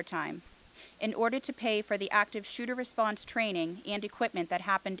Department overtime in order to pay for the active shooter response training and equipment that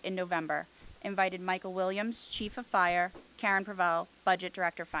happened in November. Invited Michael Williams, Chief of Fire, Karen Preval, Budget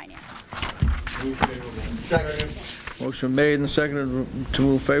Director, Finance. Second. Motion made and seconded to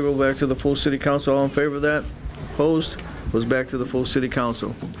move favorable back to the full city council. All in favor of that? Opposed? Goes back to the full city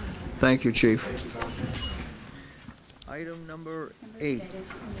council. Thank you, Chief. Item number 8.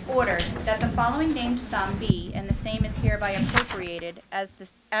 Ordered that the following named sum be, and the same is hereby appropriated as the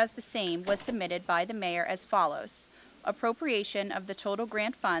same was submitted by the mayor as follows. Appropriation of the total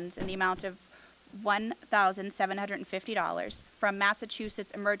grant funds in the amount of $1,750 from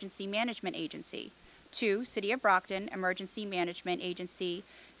Massachusetts Emergency Management Agency to City of Brockton Emergency Management Agency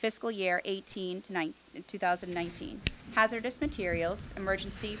fiscal year 18 to 2019. Hazardous Materials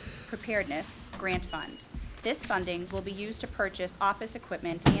Emergency Preparedness Grant Fund. This funding will be used to purchase office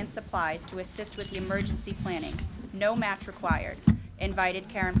equipment and supplies to assist with the emergency planning. No match required. Invited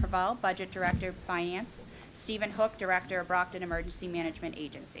Karen Preval, Budget Director, Finance, Stephen Hook, Director of Brockton Emergency Management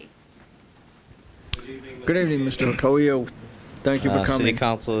Agency. Good evening, Mr. Hook. How are you? Thank you for coming. City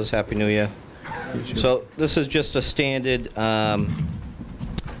Councilors, Happy New Year. So this is just a standard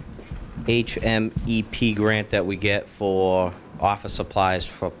HMEP grant that we get for office supplies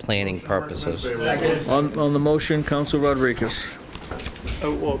for planning purposes. On the motion, Council Rodriguez.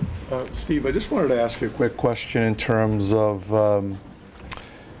 Steve, I just wanted to ask you a quick question in terms of,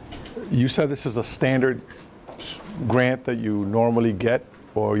 you said this is a standard grant that you normally get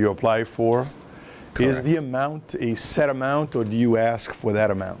or you apply for. Correct. Is the amount a set amount, or do you ask for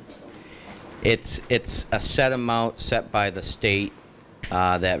that amount? It's a set amount set by the state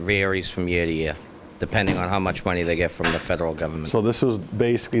that varies from year to year, depending on how much money they get from the federal government. So this is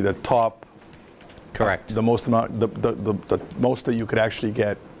basically the top. Correct. The most amount, the most that you could actually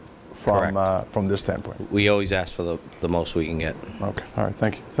get from this standpoint. We always ask for the most we can get. Okay. All right.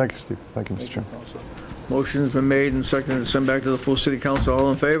 Thank you. Thank you, Steve. Thank you, Mr. Chairman. Motion's been made and seconded to send back to the full city council. All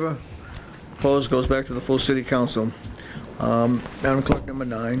in favor? Opposed? Goes back to the full city council. Madam Clerk, number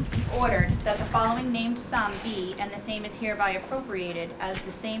 9. Ordered that the following named sum be, and the same is hereby appropriated as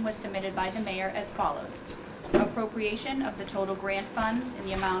the same was submitted by the mayor as follows. Appropriation of the total grant funds in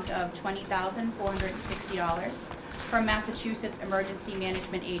the amount of $20,460 from Massachusetts Emergency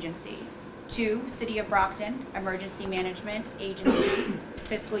Management Agency to City of Brockton Emergency Management Agency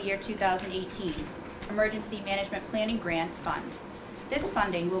fiscal year 2018 Emergency Management Planning Grant Fund. This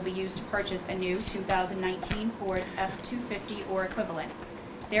funding will be used to purchase a new 2019 Ford F-250 or equivalent.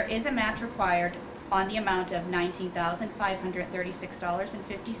 There is a match required on the amount of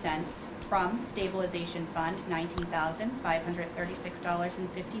 $19,536.50 from Stabilization Fund,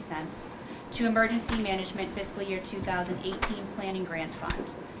 $19,536.50, to Emergency Management Fiscal Year 2018 Planning Grant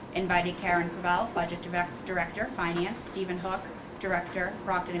Fund. Invited Karen Preval, Budget Director, Finance, Stephen Hook, Director,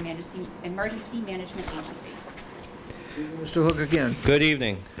 Brockton Emergency Management Agency. Mr. Hook again. Good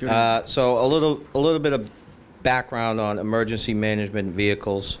evening. So a little bit of background on emergency management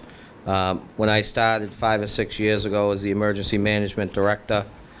vehicles. When I started 5 or 6 years ago as the emergency management director,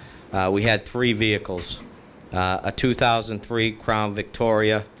 we had 3 vehicles. A 2003 Crown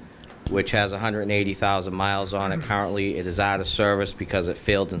Victoria, which has 180,000 miles on it. Currently, it is out of service because it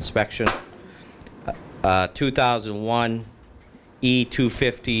failed inspection. 2001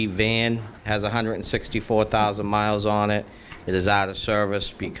 E250 van has 164,000 miles on it. It is out of service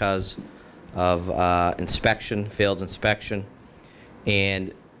because of failed inspection.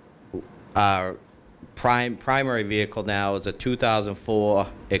 And our primary vehicle now is a 2004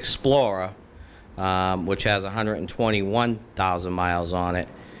 Explorer, which has 121,000 miles on it.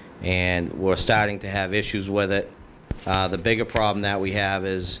 And we're starting to have issues with it. The bigger problem that we have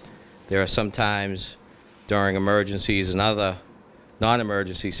is there are sometimes during emergencies and other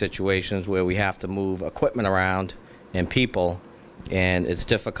non-emergency situations where we have to move equipment around and people, and it's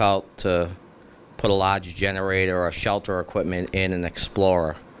difficult to put a large generator or shelter equipment in an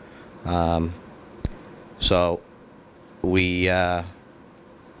Explorer. So we have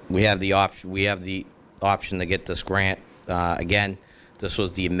the option to get this grant. Again, this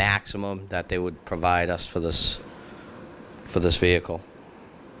was the maximum that they would provide us for this vehicle.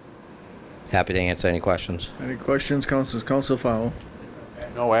 Happy to answer any questions. Any questions, councilors? Council Fowle.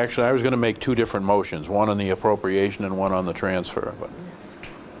 No, actually, I was going to make two different motions, one on the appropriation and one on the transfer. But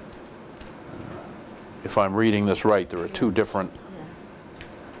if I'm reading this right, there are two different.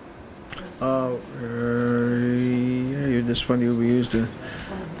 Yeah, this funny we used it.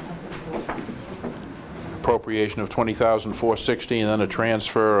 Appropriation of $20,460 and then a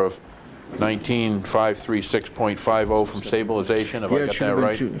transfer of $19,536.50 from stabilization. Have I got that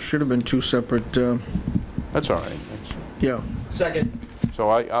right? It should have been two separate. That's all right. Yeah. Second. So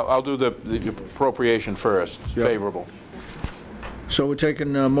I'll do the appropriation first. Yep. Favorable. So we're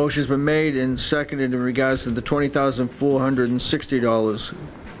taking motion's been made and seconded in regards to the $20,460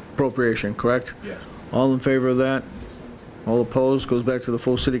 appropriation, correct? Yes. All in favor of that? All opposed? Goes back to the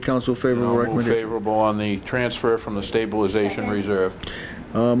full city council favorable recommendation. Favorable on the transfer from the stabilization reserve.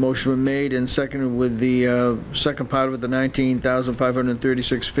 Motion been made and seconded with the second part of it, the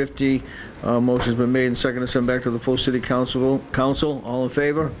 $19,536.50. Motion's been made and seconded to send back to the full city council. All in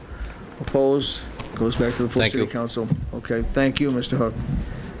favor? Opposed? Goes back to the full city council. Okay, thank you, Mr. Hook.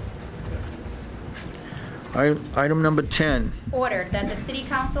 Item number 10. Ordered that the City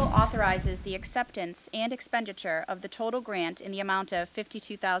Council authorizes the acceptance and expenditure of the total grant in the amount of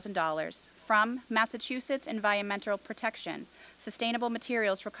 $52,000 from Massachusetts Environmental Protection Sustainable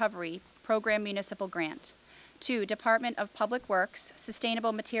Materials Recovery Program Municipal Grant to Department of Public Works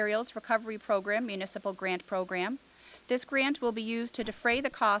Sustainable Materials Recovery Program Municipal Grant Program. This grant will be used to defray the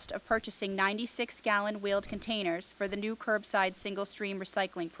cost of purchasing 96-gallon wheeled containers for the new curbside single-stream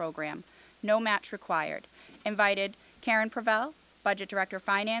recycling program. No match required. Invited Karen Pravell, Budget Director of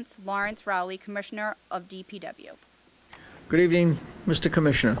Finance, Lawrence Rowley, Commissioner of DPW. Good evening, Mr.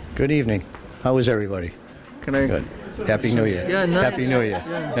 Commissioner. Good evening. How is everybody? Can I? Good. Happy New Year. Yeah, nice. Happy New Year.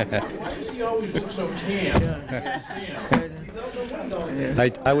 Yeah. He always looks so tan.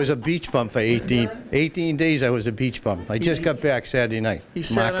 I was a beach bum for 18 days. I was a beach bum. I just got back Saturday night. He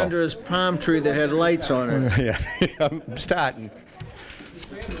sat under his palm tree that had lights on it. Yeah, I'm starting.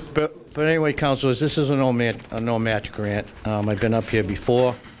 But anyway, councilors, this is a no match grant. I've been up here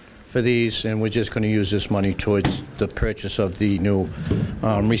before for these, and we're just going to use this money towards the purchase of the new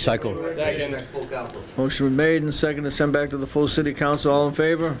recycle. Second. Motion been made and seconded to send back to the full city council. All in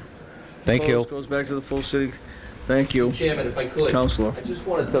favor? Thank you. Goes back to the full city. Thank you. Chairman, if I could. Councilor. I just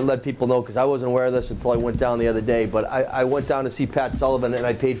wanted to let people know, because I wasn't aware of this until I went down the other day, but I went down to see Pat Sullivan, and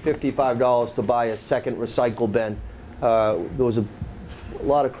I paid $55 to buy a second recycle bin. There was a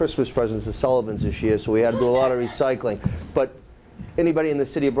lot of Christmas presents at Sullivan's this year, so we had to do a lot of recycling. But anybody in the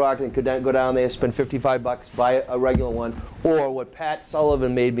city of Brockton could go down there, spend $55, buy a regular one. Or what Pat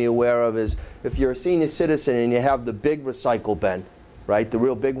Sullivan made me aware of is, if you're a senior citizen and you have the big recycle bin, right, the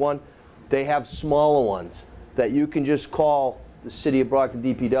real big one, they have smaller ones that you can just call the city of Brockton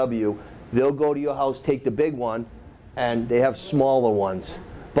DPW. They'll go to your house, take the big one, and they have smaller ones.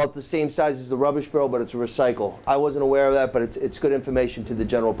 About the same size as the rubbish barrel, but it's a recycle. I wasn't aware of that, but it's good information to the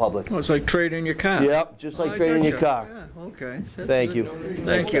general public. Oh, it's like trading your car. Yep, just like trading your car. Yeah, okay. Thank you.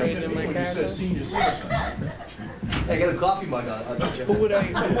 Thank you. I got a coffee mug on. Who would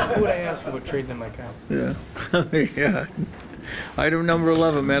I ask about trading in my car? Yeah. Yeah. Item number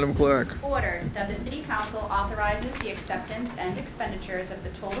 11, Madam Clerk. Ordered that the City Council authorizes the acceptance and expenditures of the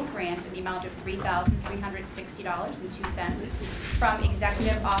total grant in the amount of $3,360.02 from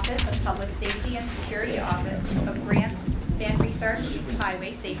Executive Office of Public Safety and Security Office of Grants and Research,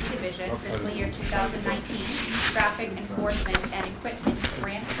 Highway Safety Division, fiscal year 2019, Traffic Enforcement and Equipment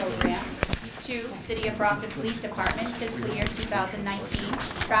Grant Program, to City of Brockton Police Department, fiscal year 2019,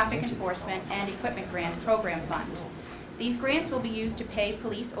 Traffic Enforcement and Equipment Grant Program Fund. These grants will be used to pay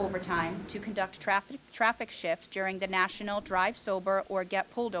police overtime to conduct traffic shifts during the National Drive Sober or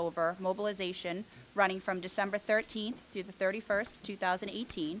Get Pulled Over mobilization running from December 13th through the 31st,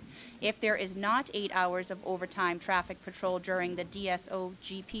 2018. If there is not 8 hours of overtime traffic patrol during the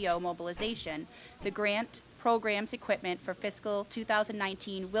DSO-GPO mobilization, the grant program's equipment for fiscal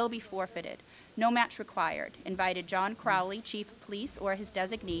 2019 will be forfeited. No match required. Invited John Crowley, Chief of Police, or his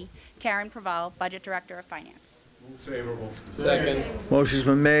designee, Karen Pravell, Budget Director of Finance. Favorable. Second. Motion's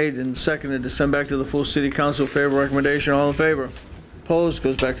been made and seconded to send back to the full city council. Favorable recommendation. All in favor? Opposed?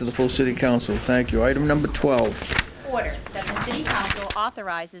 Goes back to the full city council. Thank you. Item number 12. Order that the City Council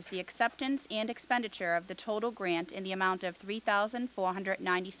authorizes the acceptance and expenditure of the total grant in the amount of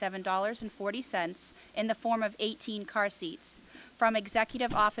 $3,497.40 in the form of 18 car seats from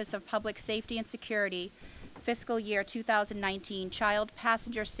Executive Office of Public Safety and Security, fiscal year 2019 Child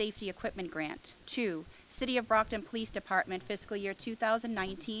Passenger Safety Equipment Grant. 2, City of Brockton Police Department fiscal year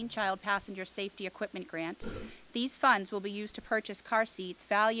 2019 Child Passenger Safety Equipment Grant. These funds will be used to purchase car seats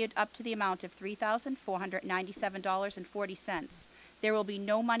valued up to the amount of $3,497.40. There will be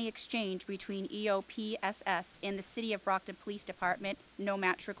no money exchange between EOPSS and the City of Brockton Police Department, no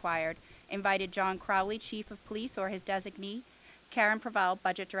match required. Invited John Crowley, Chief of Police or his designee. Karen Preval,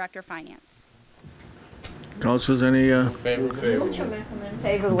 Budget Director, Finance. Councilors, any Favorably.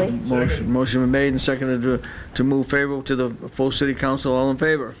 motion been made and seconded to move favorable to the full city council? All in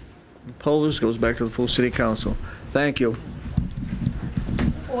favor? Opposed? Goes back to the full city council. Thank you.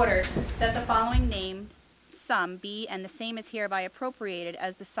 Ordered that the following name sum be and the same is hereby appropriated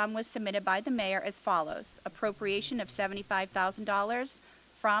as the sum was submitted by the mayor as follows. Appropriation of $75,000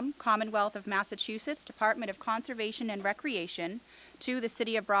 from Commonwealth of Massachusetts Department of Conservation and Recreation to the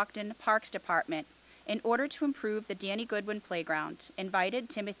City of Brockton Parks Department in order to improve the Danny Goodwin Playground. Invited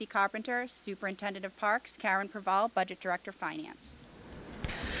Timothy Carpenter, Superintendent of Parks, Karen Preval, Budget Director, Finance.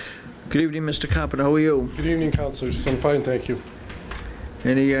 Good evening, Mr. Carpenter. How are you? Good evening, councilors. I'm fine, thank you.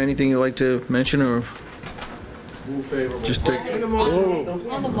 Anything you'd like to mention or? Move favorable. Just take. On the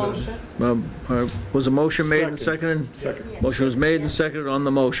motion. Was a motion made and seconded? Second. Motion was made and seconded on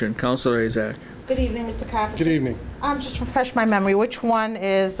the motion. Councilor Azak. Good evening, Mr. Carpenter. Good evening. Just refresh my memory. Which one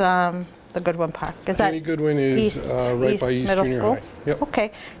is the Goodwin Park? Is that Danny Goodwin is right by East Middle Junior School? High. Yep.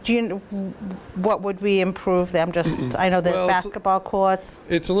 Okay. Do you what would we improve them? Just I know there's Well, basketball courts.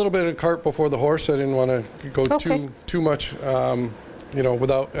 It's a little bit of cart before the horse. I didn't want to go too much,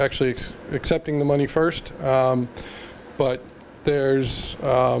 without actually accepting the money first. But there's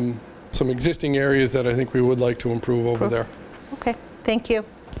some existing areas that I think we would like to improve over there. Okay. Thank you.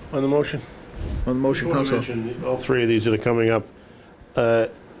 On the motion? On the motion, I want to Councilor. mention all three of these that are coming up.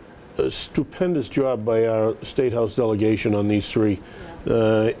 A stupendous job by our State House delegation on these three.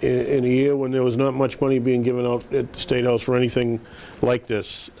 In a year when there was not much money being given out at the State House for anything like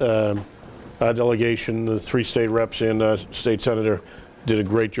this, our delegation, the three state reps and our state senator, did a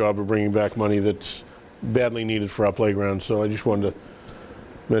great job of bringing back money that's badly needed for our playground. So I just wanted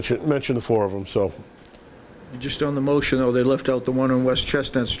to mention the four of them. So. Just on the motion, though, they left out the one on West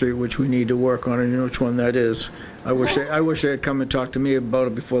Chestnut Street, which we need to work on, and you know which one that is. I wish they had come and talked to me about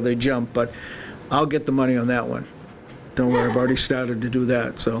it before they jump, but I'll get the money on that one. Don't worry, I've already started to do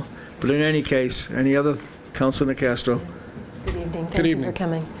that. So, but in any case, any other, Councilor Nicastro? Good evening. Thank you for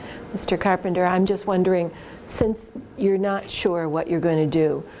coming. Mr. Carpenter, I'm just wondering, since you're not sure what you're going to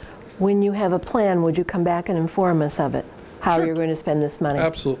do, when you have a plan, would you come back and inform us of it, how you're going to spend this money?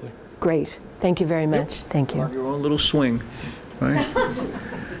 Absolutely. Great. Thank you very much. Thank you. On your own little swing, right?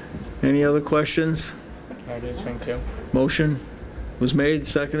 Any other questions? I did swing too. Motion was made,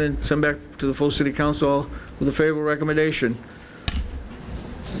 seconded, sent back to the full city council with a favorable recommendation.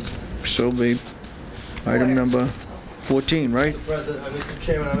 So be item number 14, right? Mr. President, Mr.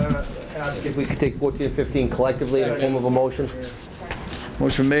 Chairman, I'm going to ask if we could take 14 and 15 collectively in the form of a motion.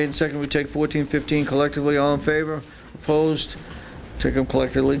 Motion made and seconded. We take 14, 15 collectively. All in favor? Opposed? Take them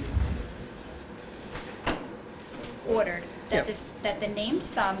collectively. Ordered that the named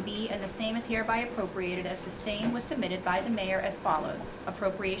sum be and the same is hereby appropriated as the same was submitted by the mayor as follows.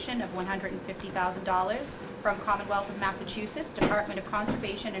 Appropriation of $150,000 from Commonwealth of Massachusetts Department of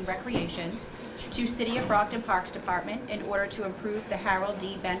Conservation and Recreation to City of Brockton Parks Department in order to improve the Harold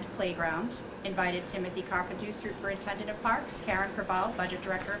D. Bent Playground. Invited Timothy Carpenter, Superintendent of Parks, Karen Preval, Budget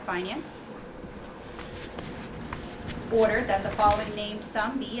Director of Finance. Ordered that the following named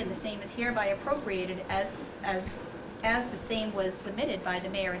sum be and the same is hereby appropriated as the same was submitted by the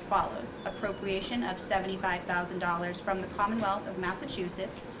mayor as follows. Appropriation of $75,000 from the Commonwealth of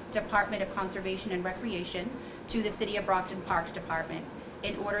Massachusetts Department of Conservation and Recreation to the City of Brockton Parks Department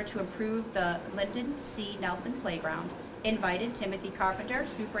in order to improve the Lyndon C. Nelson Playground. Invited Timothy Carpenter,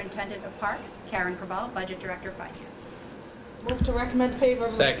 Superintendent of Parks, Karen Preval, Budget Director, Finance. Move to recommend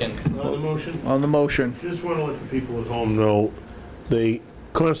favorably. Second. On the motion? On the motion. Just want to let the people at home know, they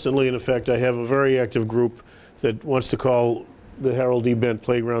constantly, in effect, I have a very active group that wants to call the Harold D. Bent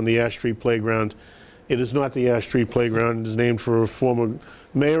Playground the Ash Street Playground. It is not the Ash Street Playground. It is named for a former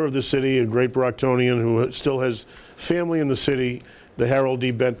mayor of the city, a great Brocktonian who still has family in the city, the Harold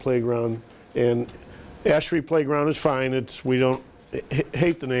D. Bent Playground. And Ash Street Playground is fine. We don't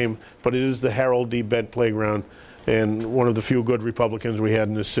hate the name, but it is the Harold D. Bent Playground, and one of the few good Republicans we had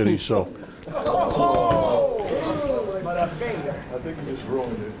in this city. So. I think you just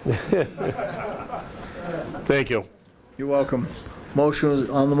ruined it. Thank you. You're welcome. Motion is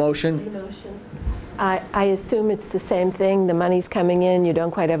on the motion. I assume it's the same thing. The money's coming in. You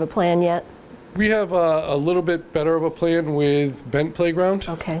don't quite have a plan yet? We have a little bit better of a plan with Bent Playground.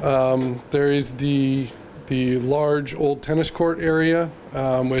 Okay. There is the large old tennis court area,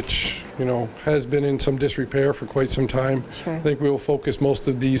 which, you know, has been in some disrepair for quite some time. Sure. I think we will focus most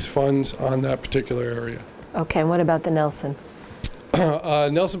of these funds on that particular area. Okay, and what about the Nelson?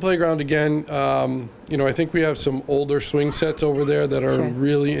 Nelson Playground, again, you know, I think we have some older swing sets over there that are Sure.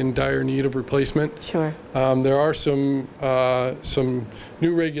 really in dire need of replacement. Sure. There are some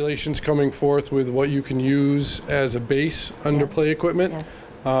new regulations coming forth with what you can use as a base under play equipment. Yes.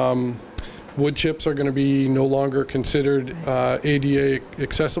 Wood chips are going to be no longer considered ADA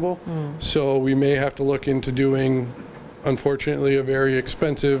accessible, so we may have to look into doing, unfortunately, a very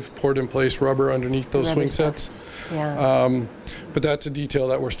expensive poured-in-place rubber underneath those Rubber swing stuff. sets. Yeah. But that's a detail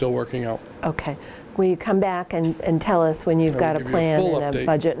that we're still working out. Okay. Will you come back and tell us when you've I got will a give you a plan full and a update.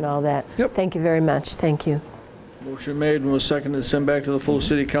 budget and all that? Yep. Thank you very much. Thank you. Motion made and was seconded to send back to the full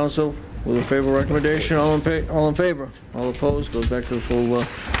city council with a favorable recommendation. All in favor? All opposed? Goes back to the full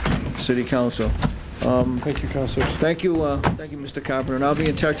city council. Thank you, councilors. Thank you, Mr. Carpenter. And I'll be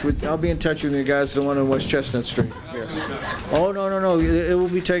in touch with you guys, the one on West Chestnut Street. Yes. Oh, no. It will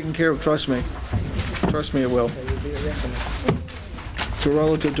be taken care of. Trust me. Trust me, it will. It's a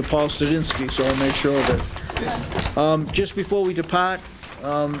relative to Paul Stadinsky, so I'll make sure of it. Just before we depart,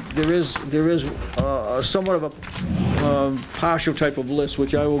 there is somewhat of a partial type of list,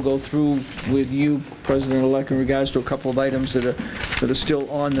 which I will go through with you, President-elect, in regards to a couple of items that are still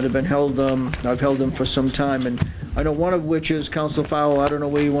on, that have been held. I've held them for some time, and I know one of which is, Council Fowler, I don't know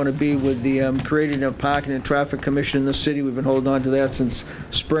where you want to be with the creating a parking and traffic commission in the city. We've been holding on to that since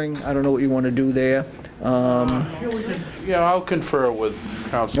spring. I don't know what you want to do there. Yeah, I'll confer with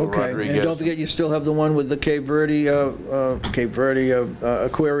Councilor Rodriguez. And don't forget, you still have the one with the Cape Verde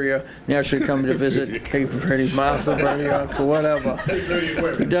Aquaria naturally coming to visit. Cape Verde, Martha Verde, whatever.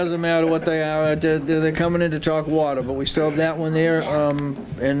 It doesn't matter what they are. They're coming in to talk water, but we still have that one there.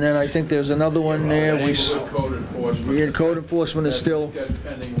 And then I think there's another one there. Code enforcement. Code enforcement is still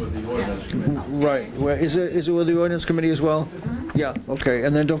pending with the ordinance committee. right. Is it with the ordinance committee as well? Yeah. Okay.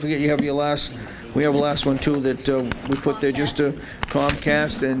 And then don't forget, you have your last. We have a last one too that we put there, just to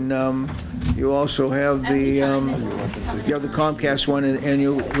Comcast, and you also have the Comcast one, and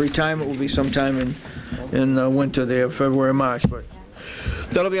your retirement will be sometime in winter there, February, March. But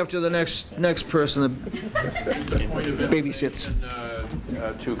that'll be up to the next person that babysits.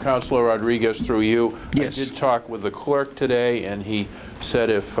 To Councilor Rodriguez through you. Yes. I did talk with the clerk today, and he said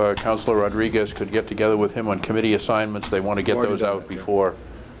if Councilor Rodriguez could get together with him on committee assignments, they want to get those out before.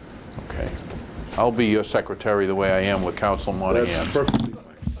 Okay. I'll be your secretary the way I am with Council Monahan. That's perfectly fine.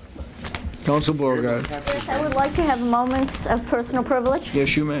 Council Beauregard. First, I would like to have moments of personal privilege.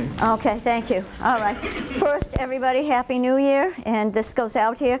 Yes, you may. Okay, thank you. All right. First, everybody, Happy New Year, and this goes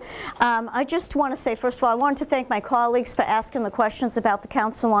out here. I just want to say, first of all, I wanted to thank my colleagues for asking the questions about the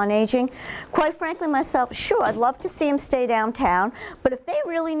Council on Aging. Quite frankly, myself, sure, I'd love to see them stay downtown, but if they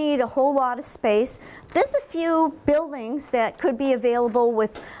really need a whole lot of space, there's a few buildings that could be available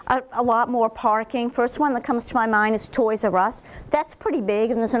with a lot more parking. First one that comes to my mind is Toys R Us. That's pretty big,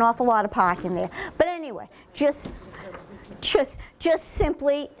 and there's an awful lot of parking there. But anyway, just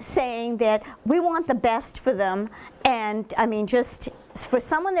simply saying that we want the best for them, and I mean, just for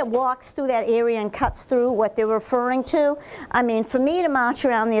someone that walks through that area and cuts through what they're referring to, I mean, for me to march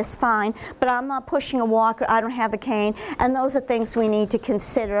around there is fine, but I'm not pushing a walker, I don't have a cane, and those are things we need to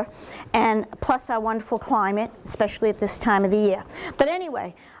consider, and plus our wonderful climate, especially at this time of the year. But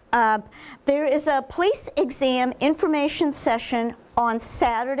anyway, there is a police exam information session on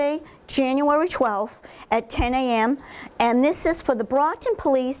Saturday, January 12th at 10 a.m. And this is for the Brockton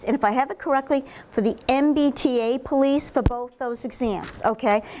Police, and if I have it correctly, for the MBTA Police for both those exams,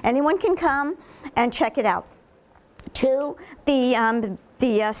 okay? Anyone can come and check it out. To the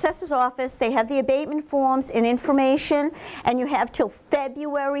assessor's office, they have the abatement forms and information, and you have till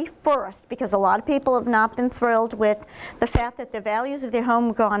February 1st, because a lot of people have not been thrilled with the fact that the values of their home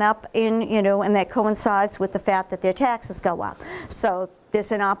have gone up, and that coincides with the fact that their taxes go up. So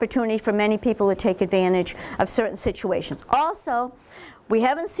there's an opportunity for many people to take advantage of certain situations. Also, we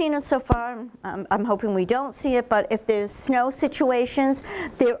haven't seen it so far. I'm hoping we don't see it, but if there's snow situations,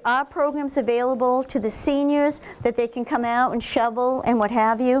 there are programs available to the seniors that they can come out and shovel and what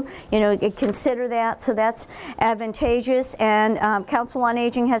have you. Consider that, so that's advantageous. And Council on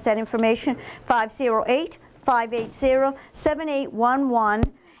Aging has that information,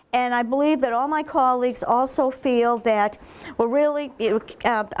 508-580-7811. And I believe that all my colleagues also feel that we're really,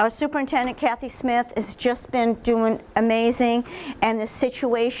 our superintendent, Kathy Smith, has just been doing amazing. And the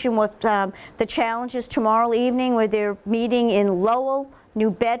situation with the challenges tomorrow evening where they're meeting in Lowell, New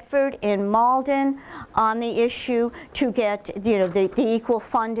Bedford, and Malden on the issue to get, you know, the equal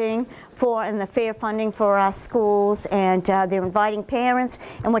funding for and the fair funding for our schools, and they're inviting parents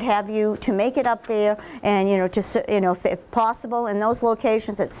and what have you to make it up there, and you know, just if possible in those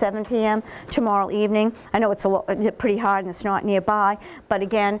locations at 7 p.m. tomorrow evening. I know it's pretty hard and it's not nearby, but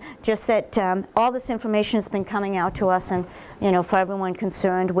again, just that all this information has been coming out to us, and you know, for everyone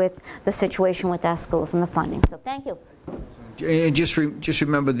concerned with the situation with our schools and the funding. So thank you. And just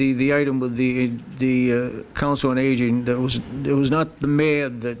remember the item with the Council on Aging. It was not the mayor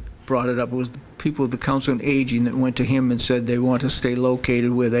that brought it up. It was the people of the Council on Aging that went to him and said they want to stay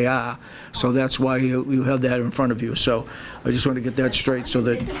located where they are. So that's why you have that in front of you. So I just want to get that straight. So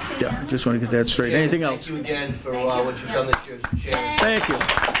that, yeah, I just want to get that straight. Chairman, anything else? Thank you again for what you've done this year, Chairman. Thank you.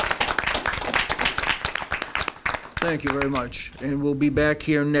 Thank you very much. And we'll be back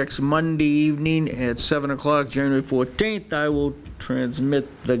here next Monday evening at 7 o'clock, January 14th. I will transmit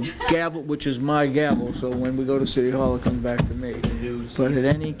the gavel, which is my gavel, so when we go to City Hall, it comes back to me. But in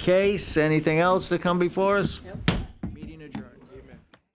any case, anything else to come before us? Yep.